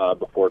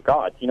before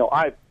God. You know,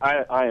 I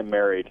am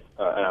married,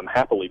 and I'm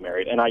happily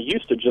married, and I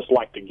used to just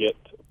like to get,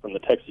 from the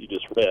text that you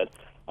just read,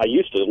 I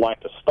used to like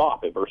to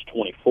stop at verse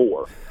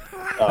 24,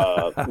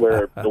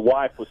 where the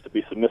wife was to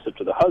be submissive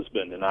to the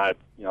husband, and I'd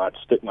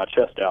stick my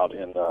chest out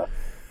and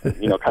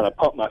kind of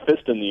pump my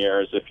fist in the air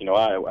as if,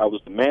 I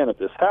was the man of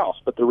this house.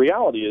 But the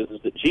reality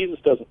is that Jesus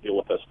doesn't deal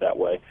with us that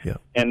way,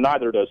 and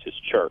neither does his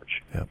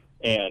church.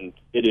 And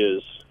it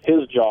is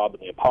his job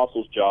and the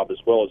apostles' job, as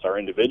well as our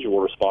individual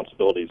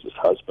responsibilities as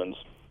husbands,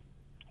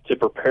 to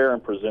prepare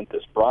and present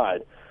this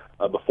bride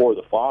before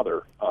the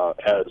Father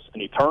as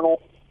an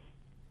eternal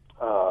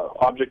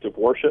object of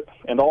worship,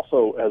 and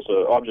also as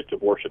an object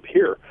of worship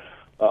here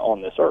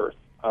on this earth.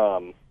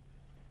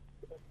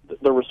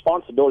 The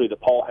responsibility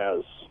that Paul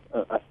has,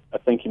 I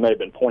think he may have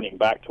been pointing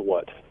back to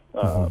what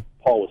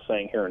Paul was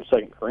saying here in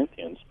 2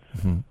 Corinthians.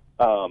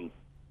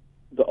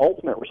 The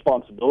ultimate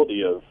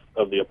responsibility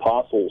of the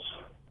apostles,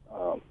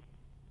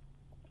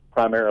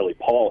 primarily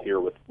Paul here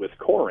with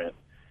Corinth,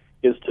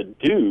 is to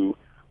do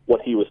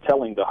what he was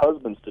telling the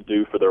husbands to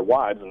do for their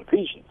wives in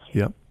Ephesians,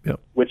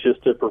 which is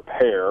to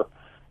prepare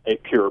a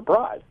pure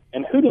bride.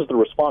 And who does the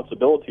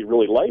responsibility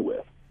really lay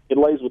with? It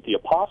lays with the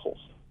apostles.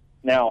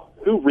 Now,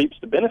 who reaps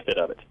the benefit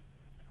of it?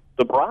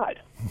 The bride.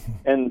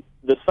 And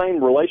the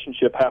same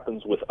relationship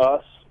happens with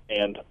us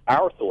and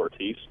our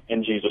authorities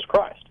in Jesus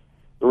Christ.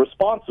 The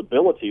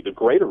responsibility, the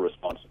greater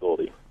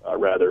responsibility,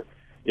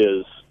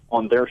 is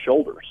on their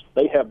shoulders.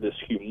 They have this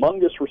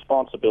humongous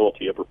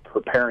responsibility of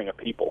preparing a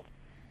people.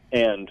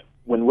 And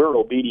when we're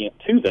obedient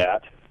to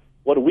that,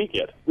 what do we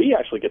get? We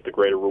actually get the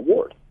greater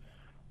reward,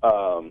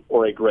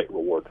 or a great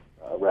reward,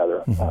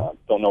 rather.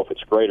 Don't know if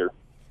it's greater,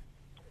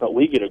 but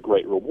we get a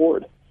great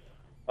reward.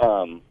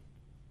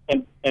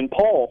 And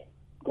Paul,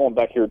 going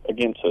back here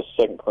again to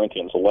 2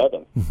 Corinthians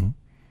 11,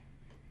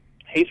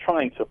 he's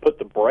trying to put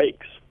the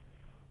brakes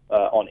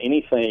on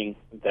anything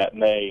that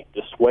may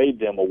dissuade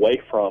them away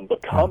from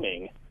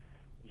becoming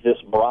this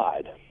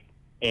bride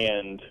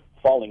and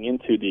falling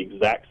into the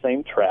exact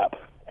same trap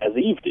as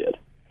Eve did,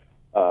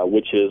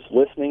 which is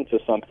listening to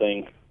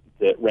something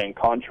that ran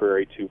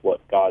contrary to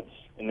what God's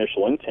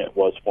initial intent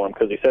was for him.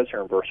 Because he says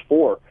here in verse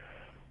 4,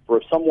 "For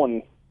if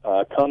someone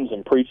comes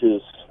and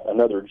preaches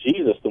another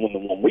Jesus than the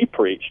one we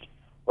preached,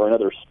 or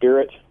another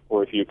spirit,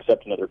 or if you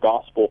accept another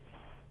gospel,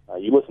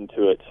 you listen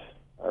to it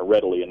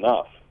readily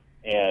enough."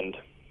 And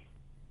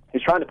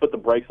he's trying to put the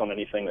brakes on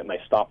anything that may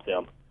stop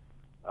them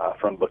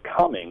from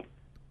becoming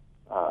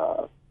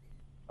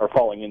or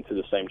falling into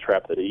the same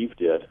trap that Eve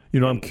did.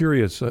 I'm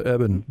curious,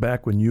 Eben,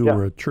 back when you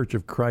were a Church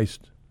of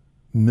Christ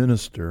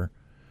minister,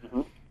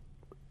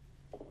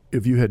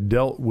 if you had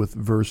dealt with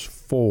verse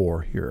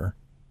 4 here,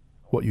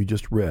 what you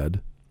just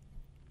read,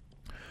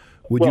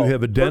 would you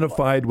have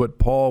identified what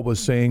Paul was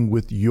saying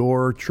with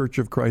your Church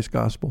of Christ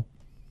gospel?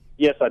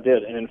 Yes, I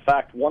did. And in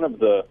fact, one of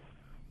the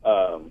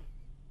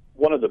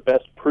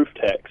best proof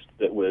texts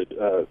that would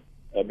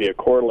be a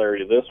corollary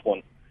to this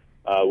one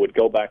would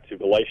go back to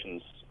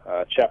Galatians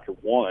chapter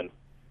 1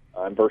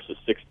 and verses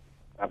 6,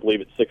 I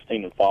believe it's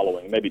 16 and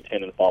following, maybe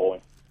 10 and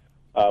following,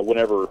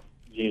 whenever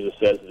Jesus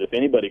says that if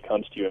anybody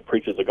comes to you and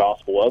preaches a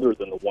gospel other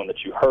than the one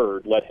that you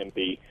heard, let him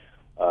be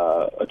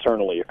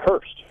eternally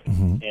accursed.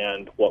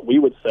 And what we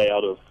would say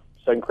out of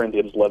 2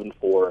 Corinthians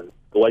 11:4 and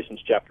Galatians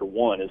chapter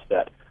 1 is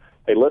that,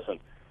 hey, listen,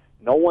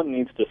 no one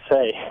needs to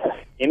say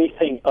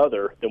anything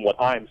other than what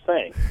I'm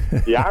saying.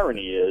 The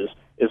irony is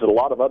that a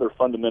lot of other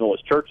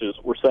fundamentalist churches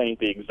were saying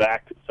the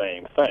exact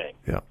same thing.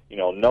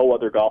 No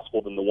other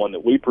gospel than the one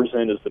that we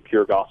present is the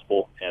pure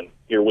gospel, and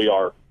here we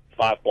are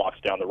 5 blocks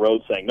down the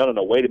road saying, no,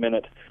 wait a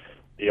minute,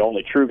 the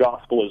only true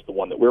gospel is the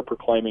one that we're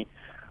proclaiming.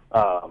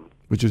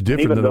 Which is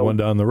different than the one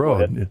down the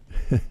road.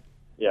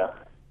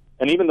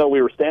 And even though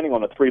we were standing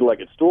on a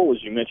 3-legged stool,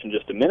 as you mentioned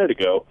just a minute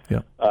ago,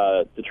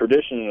 the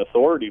tradition and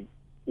authority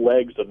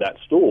legs of that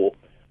stool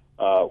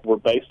were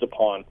based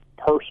upon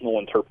personal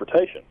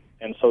interpretation.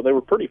 And so they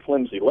were pretty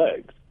flimsy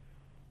legs.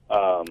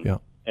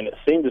 And it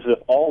seemed as if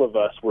all of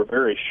us were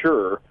very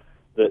sure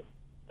that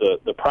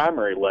the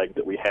primary leg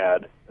that we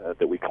had,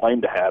 that we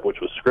claimed to have, which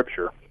was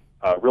Scripture,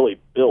 really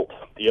built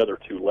the other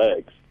 2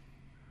 legs.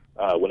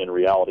 when in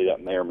reality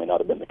that may or may not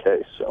have been the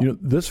case. So,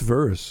 this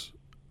verse,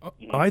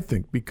 I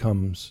think,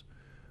 becomes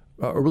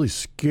a really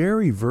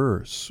scary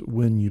verse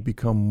when you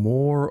become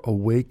more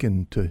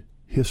awakened to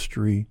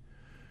history,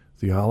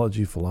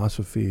 theology,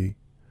 philosophy.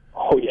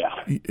 Oh,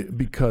 yeah.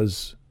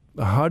 Because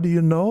how do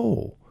you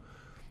know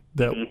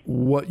that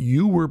what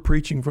you were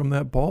preaching from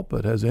that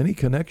pulpit has any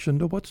connection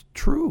to what's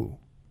true?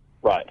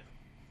 Right.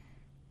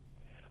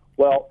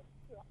 Well,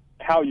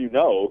 how you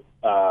know,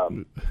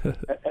 and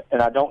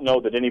I don't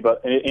know that any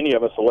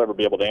of us will ever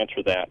be able to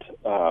answer that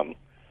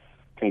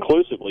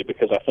conclusively,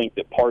 because I think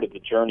that part of the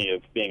journey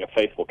of being a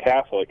faithful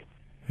Catholic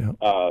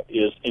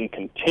is in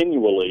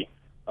continually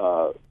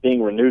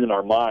being renewed in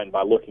our mind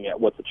by looking at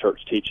what the Church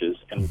teaches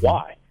and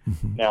why.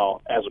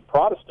 Now, as a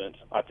Protestant,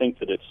 I think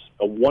that it's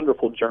a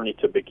wonderful journey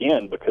to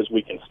begin, because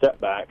we can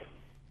step back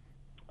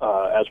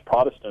as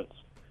Protestants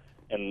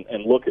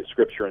and look at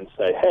Scripture and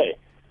say, hey,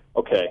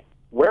 okay,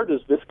 where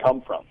does this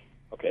come from?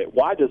 Okay,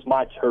 why does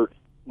my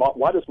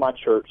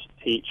church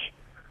teach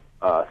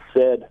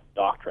said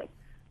doctrine?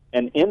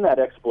 And in that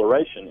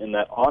exploration, in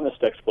that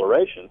honest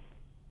exploration,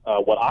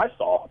 what I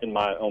saw in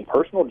my own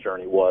personal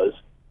journey was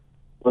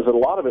that a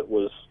lot of it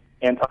was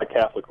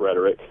anti-Catholic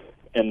rhetoric,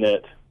 and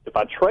that if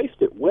I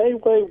traced it way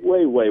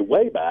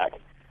back,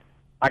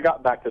 I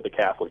got back to the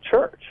Catholic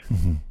Church.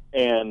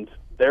 And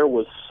there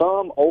was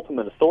some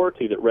ultimate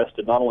authority that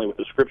rested not only with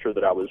the Scripture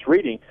that I was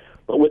reading,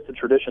 but with the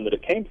tradition that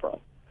it came from.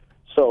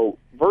 So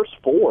verse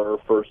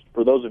 4,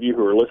 for those of you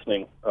who are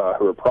listening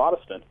who are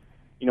Protestant,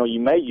 you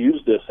may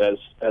use this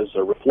as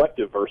a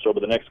reflective verse over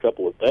the next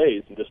couple of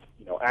days, and just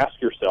ask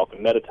yourself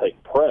and meditate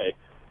and pray,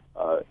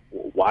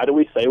 why do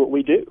we say what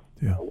we do?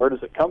 Yeah. Where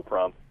does it come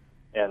from?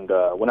 And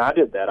when I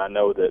did that, I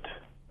know that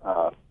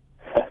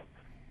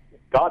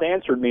God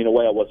answered me in a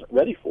way I wasn't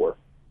ready for,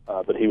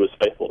 but He was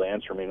faithful to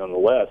answer me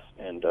nonetheless,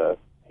 and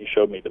He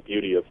showed me the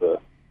beauty of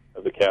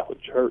the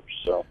Catholic Church.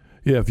 So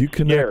yeah, if you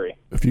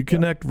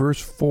connect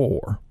verse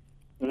 4,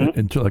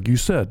 and like you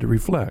said, to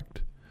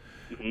reflect,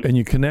 and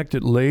you connect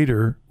it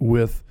later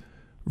with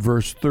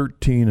verse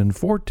 13 and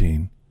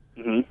 14,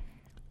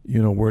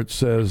 where it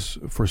says,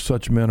 for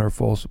such men are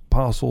false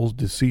apostles,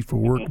 deceitful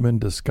workmen,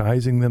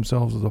 disguising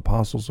themselves as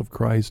apostles of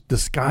Christ,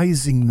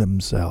 disguising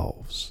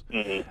themselves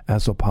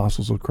as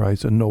apostles of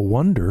Christ. And no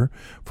wonder,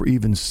 for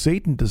even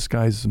Satan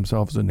disguises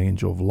himself as an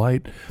angel of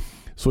light.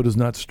 So it is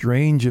not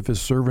strange if his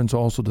servants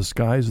also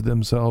disguise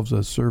themselves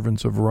as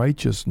servants of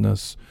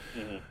righteousness.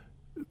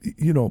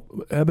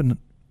 Eben,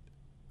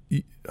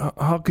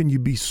 how can you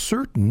be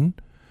certain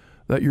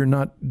that you're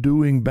not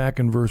doing, back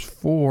in verse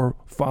 4,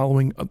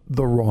 following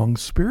the wrong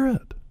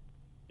spirit?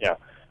 Yeah,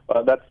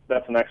 that's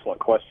an excellent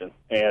question.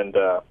 And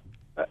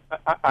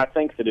I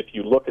think that if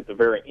you look at the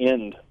very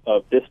end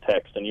of this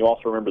text, and you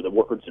also remember the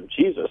words of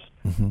Jesus,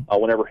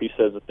 whenever He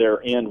says that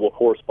their end will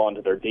correspond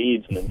to their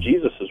deeds, and then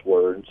Jesus'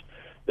 words,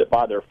 that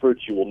by their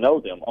fruits you will know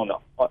them, on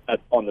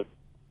the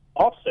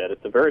offset,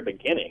 at the very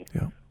beginning,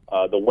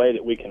 the way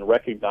that we can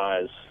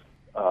recognize,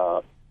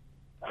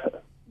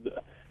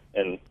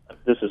 and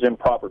this is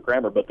improper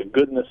grammar, but the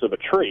goodness of a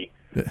tree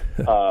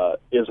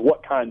is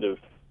what kind of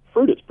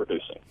fruit it's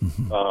producing.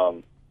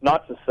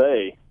 Not to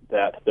say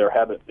that there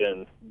haven't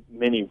been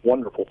many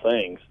wonderful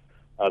things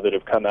that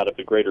have come out of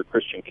the greater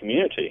Christian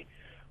community,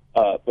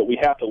 but we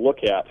have to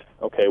look at,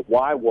 okay,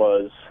 why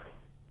was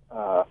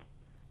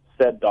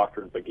said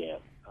doctrine began?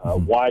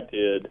 Why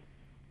did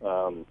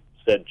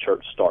said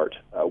church start?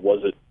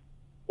 Was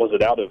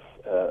it out of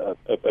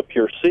a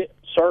pure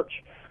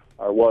search,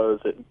 or was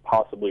it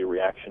possibly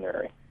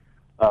reactionary?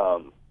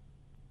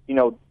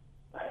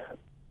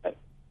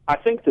 I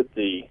think that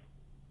the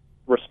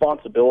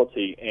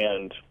responsibility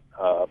and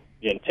the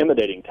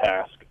intimidating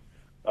task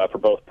for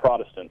both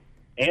Protestant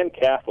and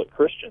Catholic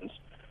Christians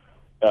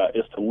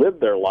is to live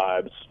their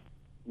lives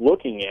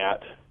looking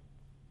at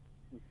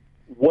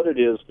what it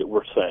is that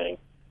we're saying,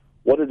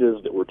 what it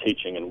is that we're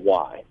teaching, and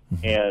why.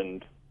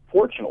 And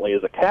fortunately,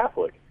 as a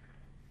Catholic,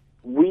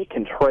 we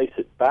can trace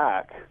it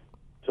back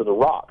to the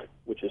rock,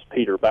 which is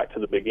Peter, back to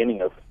the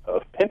beginning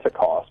of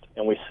Pentecost,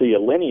 and we see a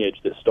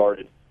lineage that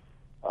started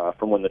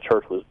from when the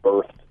church was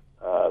birthed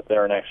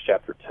there in Acts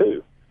chapter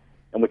 2.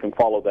 And we can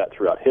follow that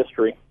throughout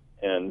history,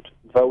 and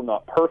though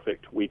not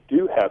perfect, we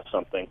do have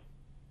something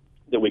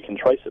that we can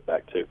trace it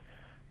back to.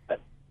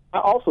 I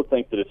also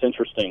think that it's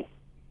interesting,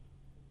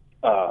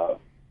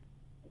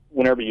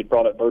 whenever you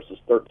brought up verses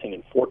 13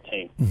 and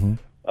 14,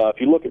 if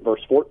you look at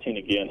verse 14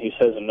 again, he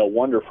says, and no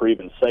wonder, for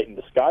even Satan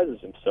disguises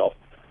himself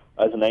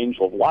as an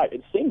angel of light.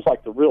 It seems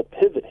like the real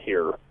pivot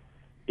here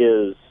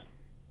is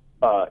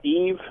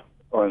Eve,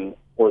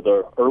 or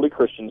the early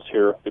Christians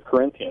here, the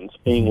Corinthians,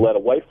 being led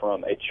away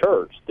from a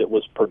church that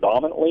was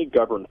predominantly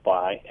governed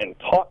by and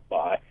taught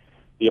by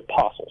the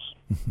apostles.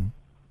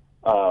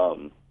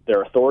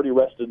 Their authority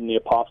rested in the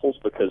apostles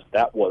because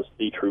that was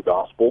the true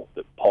gospel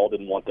that Paul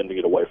didn't want them to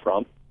get away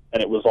from.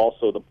 And it was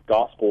also the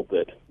gospel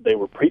that they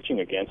were preaching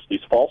against,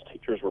 these false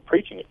teachers were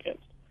preaching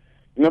against.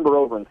 Remember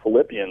over in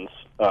Philippians,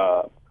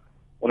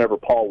 whenever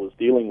Paul was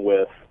dealing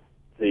with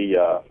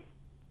the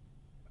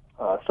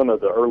some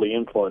of the early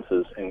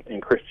influences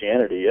in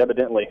Christianity.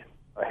 Evidently,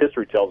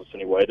 history tells us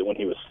anyway that when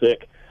he was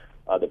sick,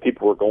 that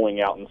people were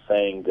going out and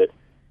saying that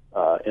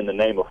in the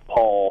name of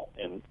Paul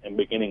and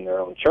beginning their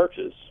own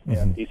churches. Mm-hmm.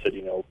 And he said,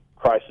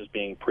 Christ is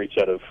being preached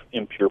out of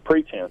impure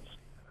pretense.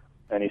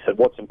 And he said,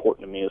 what's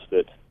important to me is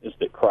that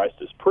Christ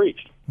is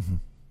preached. Mm-hmm.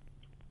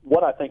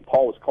 What I think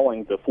Paul was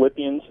calling the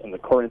Philippians and the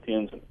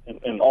Corinthians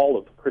and all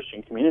of the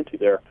Christian community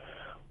there,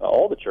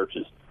 all the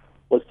churches,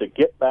 was to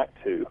get back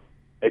to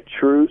a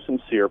true,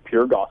 sincere,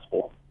 pure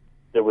gospel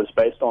that was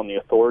based on the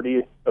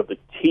authority of the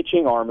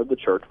teaching arm of the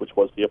church, which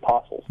was the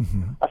apostles.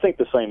 Mm-hmm. I think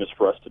the same is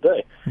for us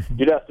today. Mm-hmm.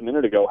 You'd asked a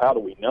minute ago, how do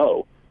we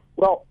know?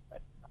 Well,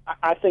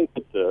 I think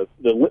that the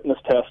litmus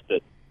test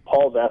that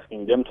Paul's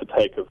asking them to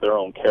take of their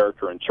own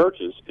character in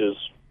churches is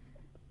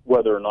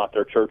whether or not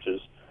their church is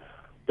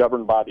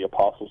governed by the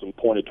apostles and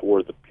pointed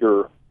toward the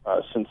pure,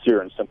 sincere,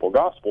 and simple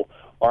gospel.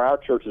 Are our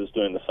churches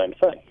doing the same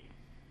thing?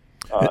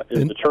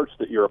 Is the church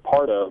that you're a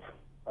part of,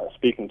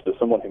 speaking to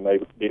someone who may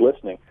be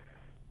listening,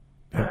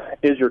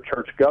 is your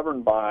church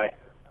governed by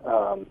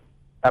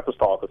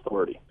apostolic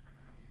authority?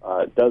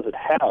 Does it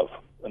have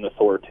an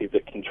authority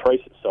that can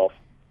trace itself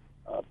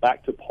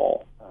back to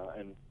Paul?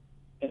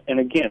 And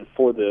again,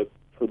 for the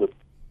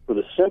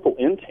simple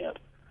intent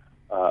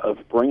of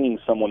bringing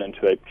someone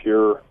into a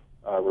pure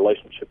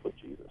relationship with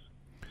Jesus.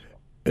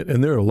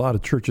 And there are a lot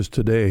of churches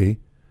today,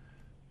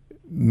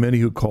 many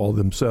who call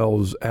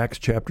themselves Acts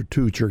chapter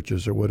 2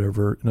 churches or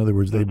whatever. In other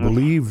words, they mm-hmm.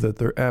 believe that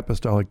they're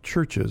apostolic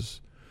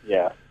churches.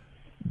 Yeah.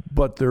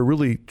 But they're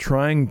really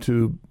trying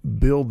to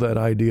build that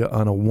idea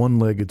on a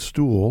one-legged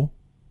stool.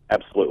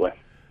 Absolutely.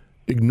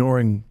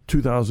 Ignoring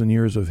 2,000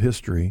 years of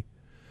history.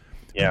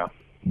 Yeah.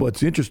 But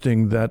it's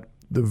interesting that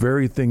the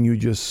very thing you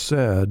just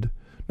said,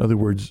 in other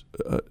words,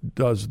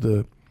 does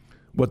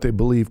what they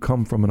believe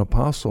come from an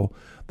apostle,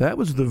 that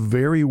was the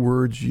very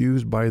words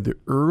used by the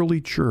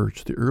early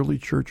church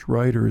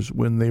writers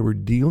when they were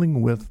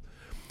dealing with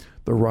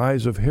the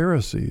rise of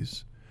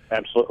heresies.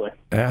 Absolutely.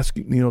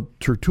 Asking,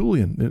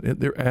 Tertullian,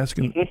 they're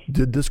asking, mm-hmm.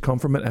 did this come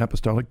from an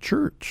apostolic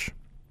church?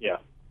 Yeah.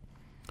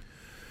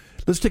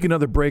 Let's take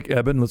another break,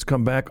 Eben. Let's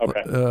come back.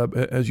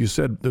 Okay. As you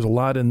said, there's a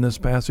lot in this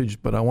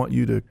passage, but I want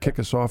you to kick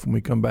us off when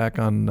we come back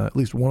on at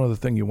least one other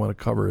thing you want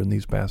to cover in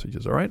these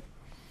passages, all right?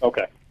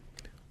 Okay.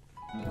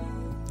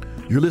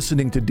 You're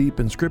listening to Deep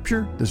in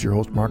Scripture. This is your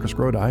host, Marcus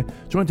Grodi,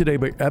 joined today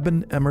by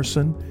Eben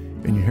Emerson,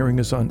 and you're hearing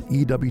us on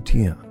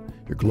EWTN,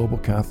 your Global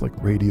Catholic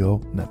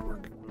Radio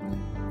Network.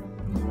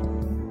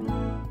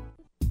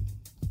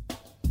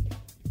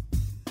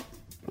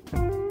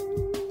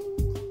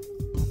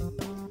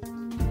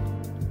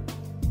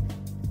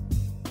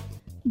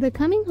 The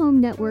Coming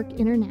Home Network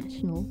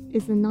International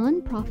is a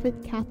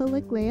non-profit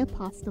Catholic lay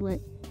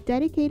apostolate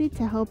dedicated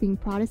to helping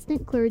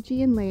Protestant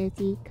clergy and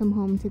laity come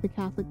home to the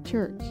Catholic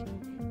Church.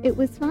 It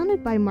was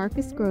founded by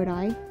Marcus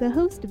Grodi, the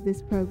host of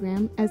this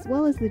program, as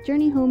well as the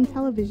Journey Home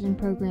television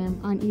program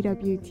on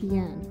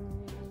EWTN.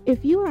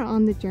 If you are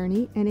on the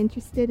journey and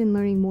interested in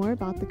learning more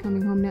about the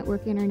Coming Home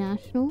Network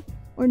International,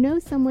 or know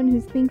someone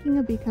who's thinking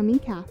of becoming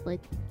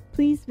Catholic,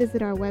 please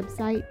visit our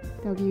website,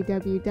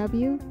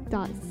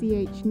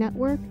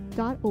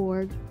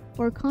 www.chnetwork.org,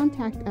 or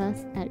contact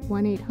us at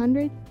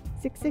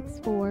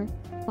 1-800-664-5110.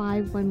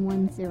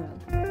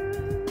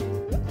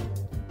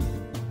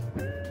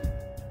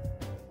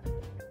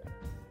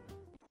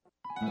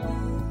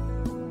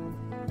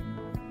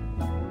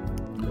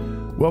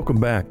 Welcome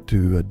back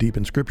to Deep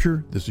in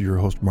Scripture. This is your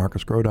host,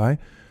 Marcus Grodi,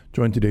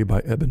 joined today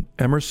by Eben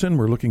Emerson.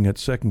 We're looking at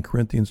 2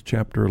 Corinthians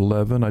chapter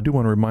 11. I do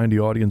want to remind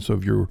the audience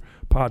of your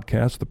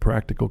podcast, The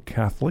Practical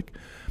Catholic,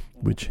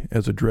 which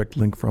has a direct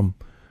link from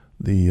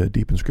the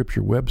Deep in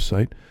Scripture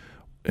website.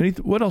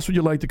 What else would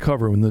you like to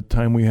cover in the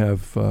time we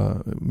have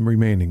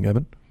remaining,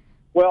 Eben?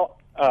 Well,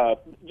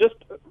 just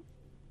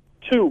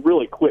two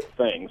really quick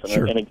things.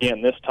 Sure. And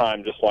again, this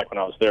time, just like when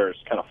I was there,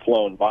 it's kind of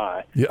flown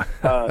by. Yeah.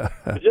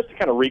 Just to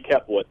kind of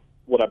recap what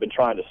I've been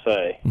trying to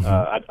say.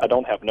 Mm-hmm. I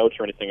don't have notes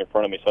or anything in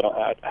front of me, so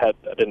I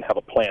didn't have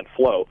a planned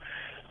flow.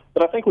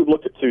 But I think we've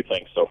looked at two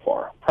things so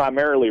far,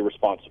 primarily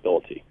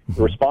responsibility. Mm-hmm.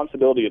 The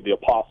responsibility of the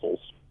apostles,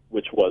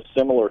 which was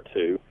similar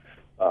to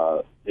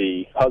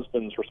the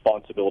husband's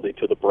responsibility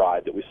to the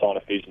bride that we saw in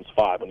Ephesians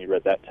 5 when you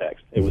read that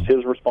text. It was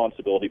his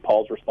responsibility,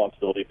 Paul's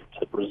responsibility,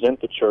 to present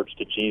the church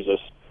to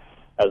Jesus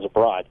as a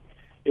bride.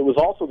 It was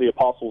also the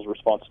apostles'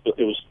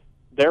 responsibility. It was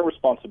their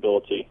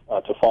responsibility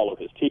to follow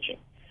his teaching.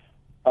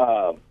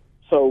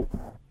 So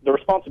the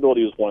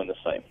responsibility is one and the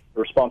same.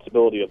 The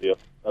responsibility of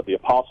the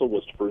apostle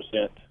was to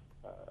present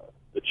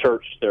the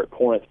church there at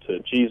Corinth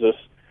to Jesus,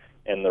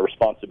 and the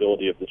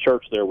responsibility of the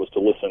church there was to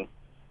listen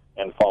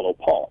and follow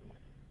Paul.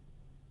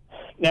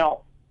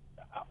 Now,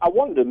 I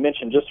wanted to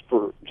mention just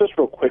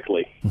real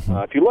quickly,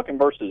 if you look in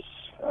verses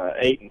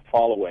 8 and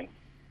following,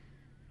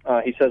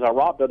 he says, "I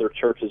robbed other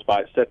churches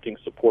by accepting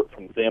support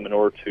from them in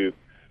order to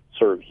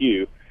serve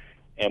you.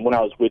 And when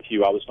I was with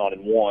you, I was not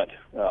in want.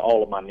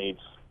 All of my needs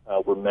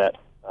were met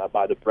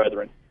by the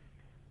brethren."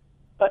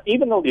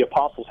 Even though the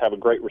apostles have a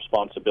great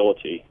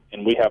responsibility,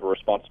 and we have a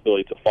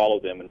responsibility to follow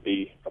them and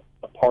be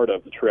a part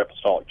of the True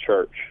Apostolic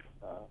Church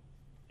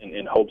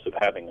in hopes of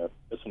having a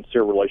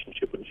sincere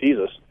relationship with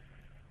Jesus,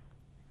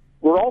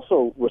 we're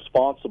also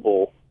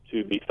responsible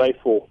to be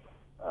faithful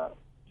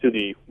to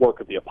the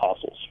work of the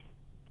apostles.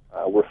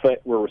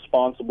 We're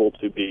responsible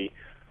to be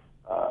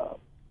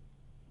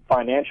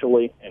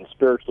financially and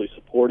spiritually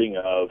supporting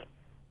of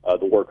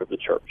the work of the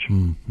church.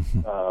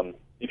 Mm-hmm.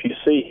 If you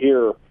see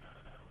here,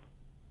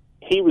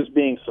 he was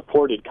being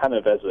supported kind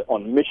of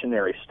on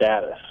missionary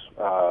status,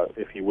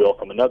 if you will,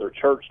 from another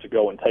church to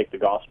go and take the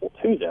gospel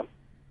to them.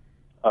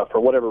 For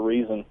whatever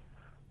reason,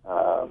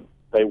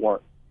 they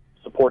weren't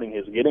supporting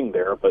his getting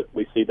there, but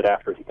we see that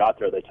after he got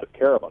there, they took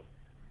care of him.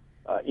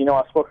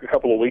 I spoke a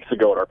couple of weeks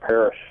ago at our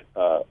parish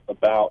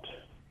about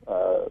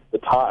the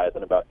tithe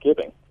and about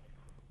giving.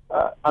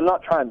 I'm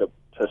not trying to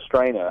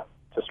strain a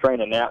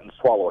gnat and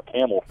swallow a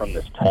camel from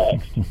this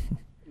text,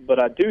 but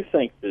I do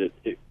think that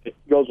it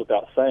goes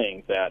without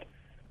saying that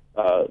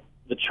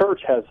the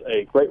church has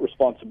a great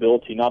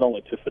responsibility not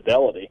only to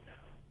fidelity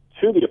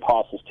to the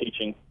apostles'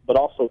 teaching, but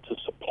also to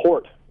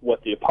support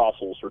what the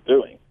apostles are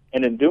doing.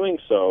 And in doing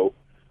so,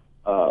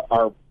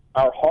 our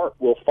heart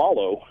will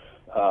follow.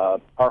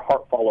 Our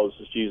heart follows,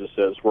 as Jesus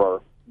says, where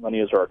our money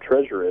is, our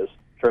treasure is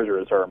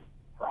our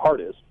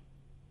heart is.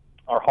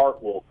 Our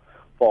heart will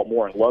fall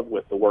more in love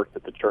with the work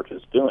that the church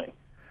is doing.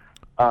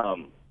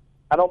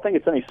 I don't think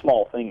it's any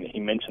small thing that he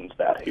mentions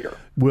that here.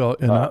 Well,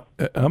 and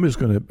I'm just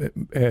going to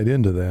add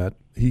into that.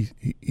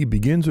 He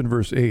begins in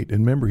verse 8, and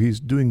remember, he's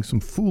doing some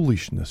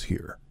foolishness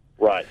here.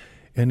 Right.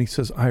 And he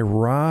says, I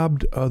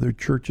robbed other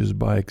churches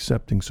by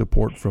accepting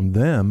support from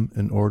them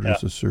in order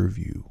to serve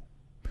you.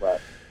 Right.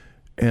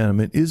 And I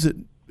mean,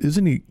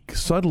 isn't he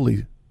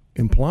subtly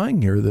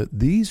implying here that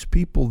these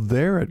people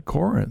there at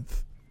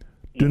Corinth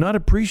do not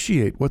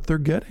appreciate what they're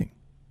getting?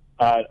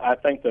 I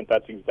think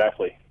that's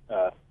exactly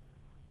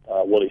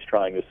what he's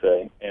trying to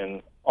say.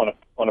 And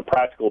on a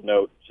practical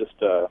note, just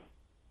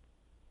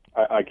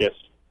I guess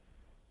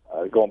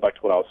going back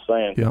to what I was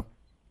saying,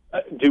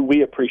 do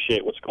we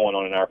appreciate what's going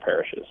on in our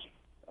parishes?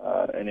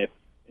 And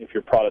if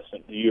you're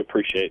Protestant, do you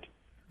appreciate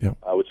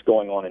what's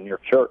going on in your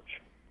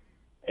church?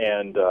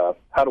 And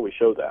how do we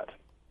show that?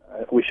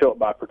 We show it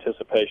by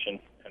participation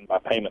and by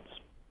payments.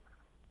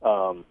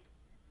 I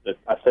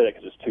say that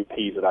because it's two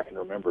P's that I can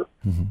remember.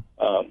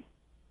 Mm-hmm.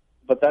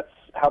 But that's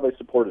how they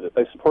supported it.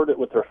 They supported it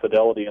with their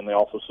fidelity, and they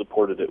also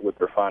supported it with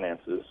their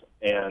finances.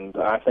 And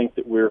I think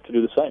that we're to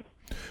do the same.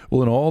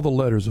 Well, in all the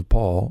letters of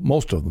Paul,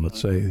 most of them, let's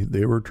say,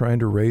 they were trying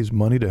to raise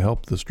money to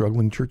help the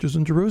struggling churches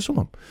in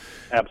Jerusalem.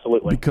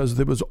 Absolutely. Because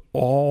there was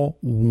all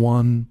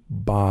one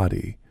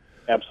body.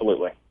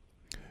 Absolutely.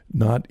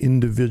 Not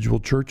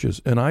individual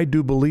churches. And I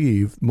do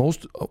believe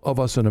most of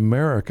us in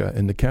America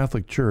in the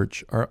Catholic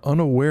Church are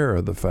unaware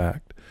of the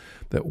fact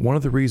that one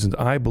of the reasons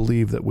I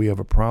believe that we have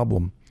a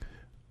problem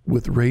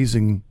with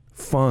raising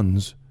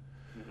funds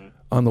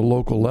on the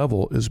local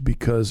level is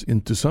because,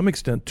 to some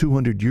extent,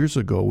 200 years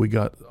ago, we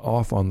got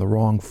off on the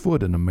wrong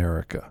foot in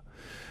America.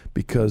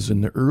 Because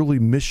in the early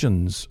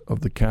missions of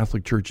the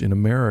Catholic Church in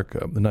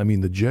America, and I mean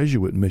the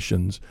Jesuit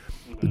missions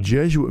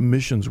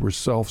were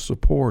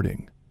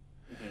self-supporting.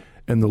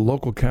 And the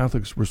local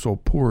Catholics were so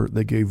poor,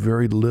 they gave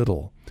very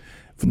little.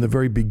 From the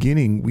very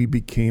beginning, we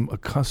became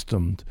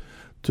accustomed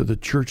to the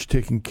church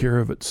taking care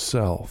of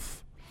itself.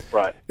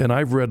 Right. And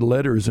I've read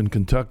letters in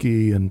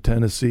Kentucky and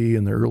Tennessee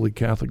and the early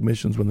Catholic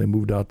missions when they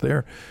moved out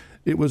there.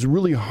 It was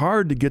really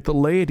hard to get the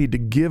laity to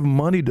give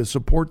money to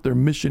support their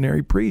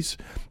missionary priests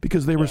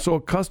because they were so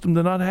accustomed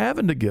to not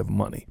having to give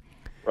money.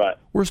 Right.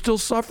 We're still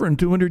suffering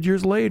 200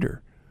 years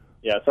later.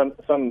 Yeah,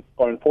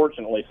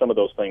 unfortunately, some of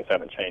those things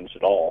haven't changed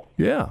at all.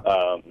 Yeah.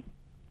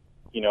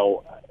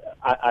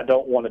 I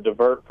don't want to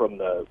divert from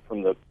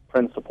the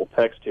principal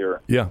text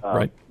here. Yeah,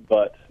 right.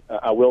 But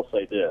I will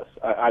say this.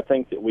 I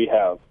think that we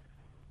have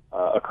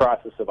a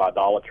crisis of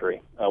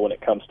idolatry when it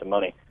comes to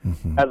money.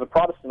 Mm-hmm. As a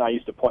Protestant, I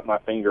used to point my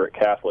finger at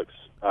Catholics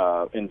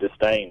in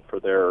disdain for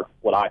their,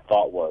 what I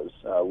thought was,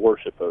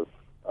 worship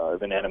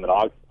of inanimate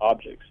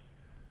objects.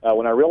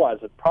 When I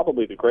realized that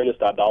probably the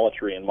greatest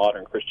idolatry in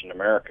modern Christian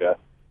America,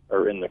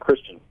 or in the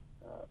Christian,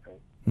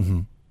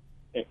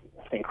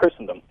 in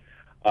Christendom,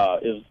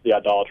 is the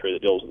idolatry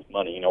that deals with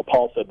money.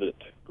 Paul said that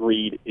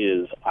greed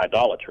is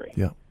idolatry.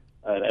 Yeah.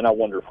 And I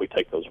wonder if we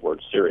take those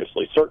words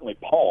seriously. Certainly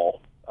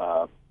Paul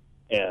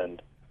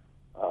and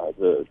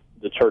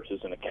the churches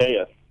in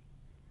Achaia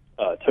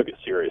took it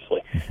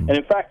seriously. Mm-hmm. And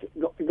in fact,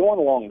 going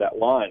along that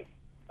line,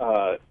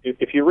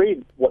 if you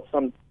read what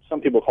some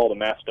people call the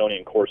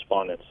Macedonian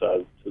correspondence,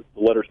 the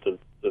letters to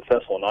the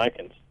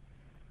Thessalonians,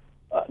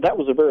 that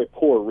was a very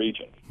poor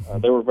region.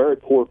 They were very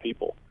poor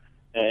people.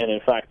 And in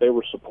fact, they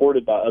were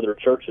supported by other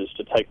churches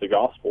to take the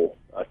gospel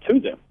to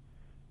them.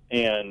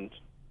 And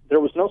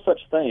there was no such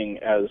thing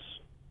as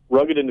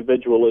rugged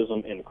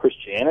individualism in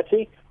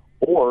Christianity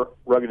or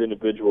rugged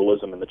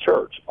individualism in the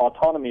church.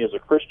 Autonomy as a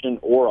Christian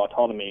or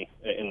autonomy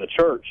in the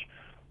church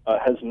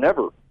has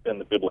never been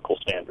the biblical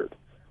standard.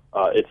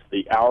 It's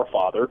the Our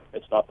Father,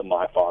 it's not the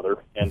My Father,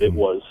 and it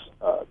was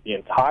the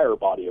entire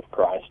body of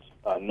Christ,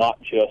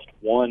 not just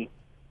one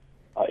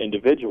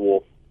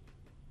individual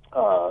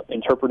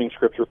interpreting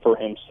Scripture for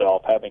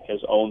himself, having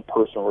his own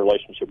personal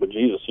relationship with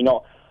Jesus. You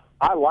know,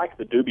 I like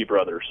the Doobie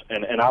Brothers,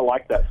 and I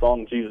like that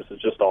song, Jesus is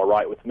Just All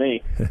Right With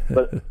Me,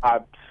 but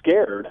I'm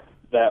scared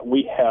that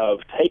we have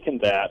taken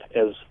that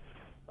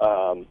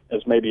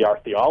as maybe our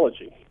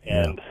theology,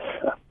 and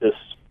this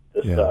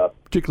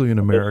particularly in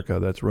America,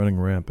 that's running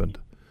rampant.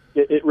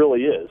 It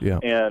really is, yeah.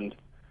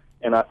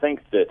 And I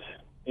think that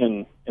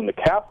in the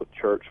Catholic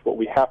Church, what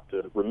we have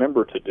to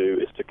remember to do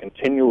is to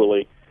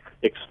continually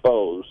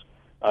expose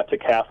to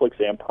Catholics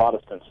and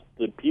Protestants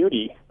the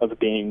beauty of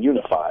being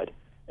unified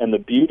and the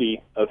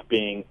beauty of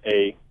being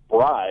a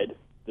bride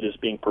that is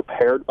being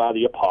prepared by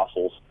the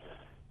apostles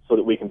so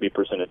that we can be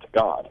presented to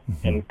God.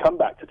 Mm-hmm. And come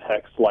back to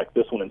texts like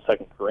this one in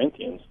 2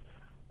 Corinthians,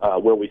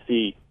 where we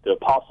see the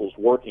apostles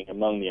working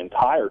among the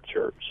entire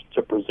church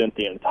to present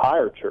the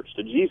entire church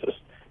to Jesus,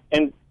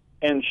 and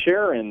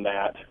share in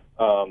that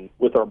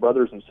with our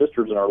brothers and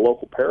sisters in our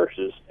local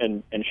parishes,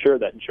 and share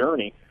that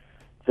journey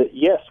that,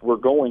 yes, we're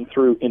going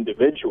through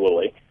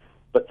individually,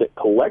 but that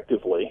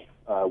collectively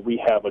we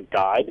have a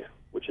guide,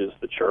 which is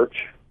the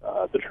church,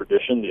 the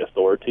tradition, the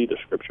authority, the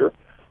Scripture,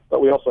 but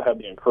we also have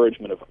the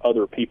encouragement of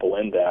other people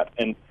in that.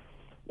 And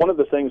one of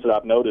the things that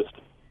I've noticed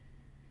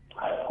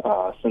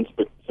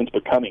since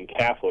becoming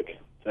Catholic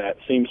that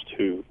seems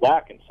to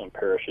lack in some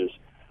parishes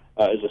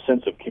is a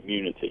sense of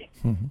community,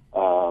 mm-hmm.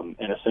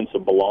 And a sense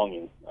of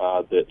belonging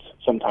that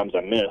sometimes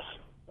I miss,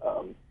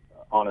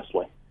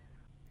 honestly.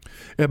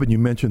 Eben, you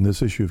mentioned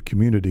this issue of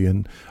community,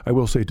 and I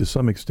will say to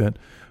some extent,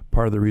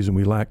 part of the reason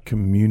we lack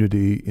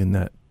community in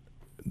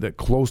that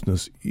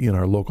closeness in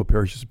our local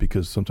parishes is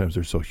because sometimes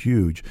they're so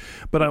huge.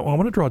 But I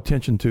want to draw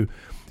attention to,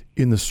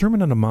 in the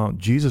Sermon on the Mount,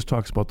 Jesus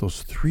talks about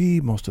those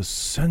three most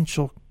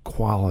essential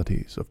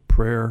qualities of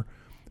prayer,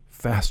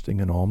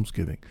 fasting, and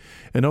almsgiving.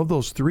 And of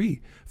those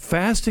three,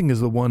 fasting is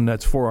the one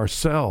that's for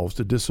ourselves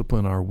to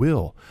discipline our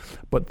will,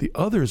 but the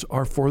others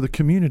are for the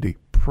community,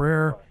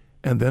 prayer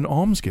and then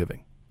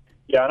almsgiving.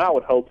 Yeah, and I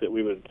would hope that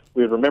we would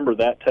remember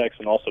that text,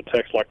 and also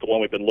texts like the one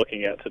we've been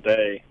looking at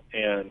today,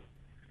 and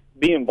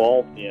be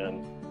involved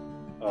in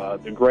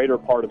the greater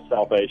part of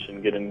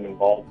salvation, getting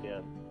involved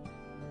in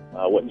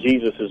what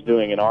Jesus is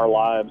doing in our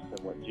lives and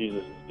what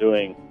Jesus is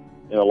doing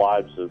in the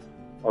lives of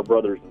our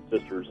brothers and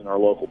sisters in our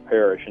local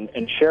parish,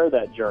 and share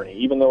that journey.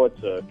 Even though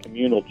it's a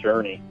communal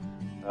journey,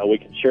 we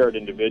can share it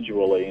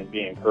individually and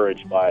be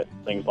encouraged by it.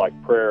 Things like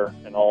prayer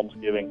and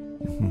almsgiving,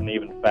 mm-hmm. and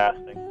even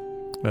fasting.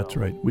 That's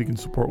right. We can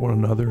support one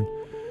another.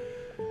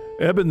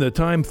 Eben, the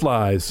time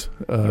flies.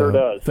 Sure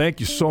does. Thank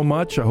you so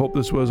much. I hope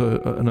this was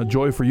a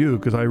joy for you,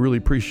 because I really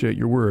appreciate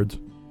your words.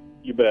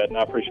 You bet, and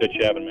I appreciate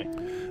you having me.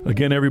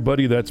 Again,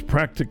 everybody, that's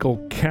Practical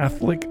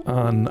Catholic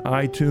on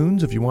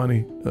iTunes. If you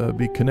want to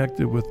be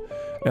connected with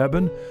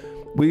Eben,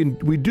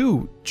 we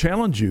do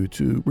challenge you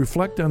to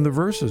reflect on the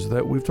verses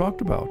that we've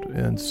talked about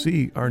and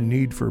see our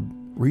need for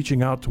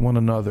reaching out to one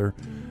another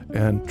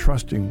and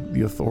trusting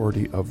the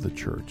authority of the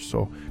church.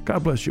 So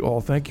God bless you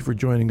all. Thank you for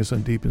joining us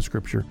on Deep in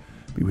Scripture.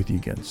 Be with you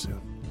again soon.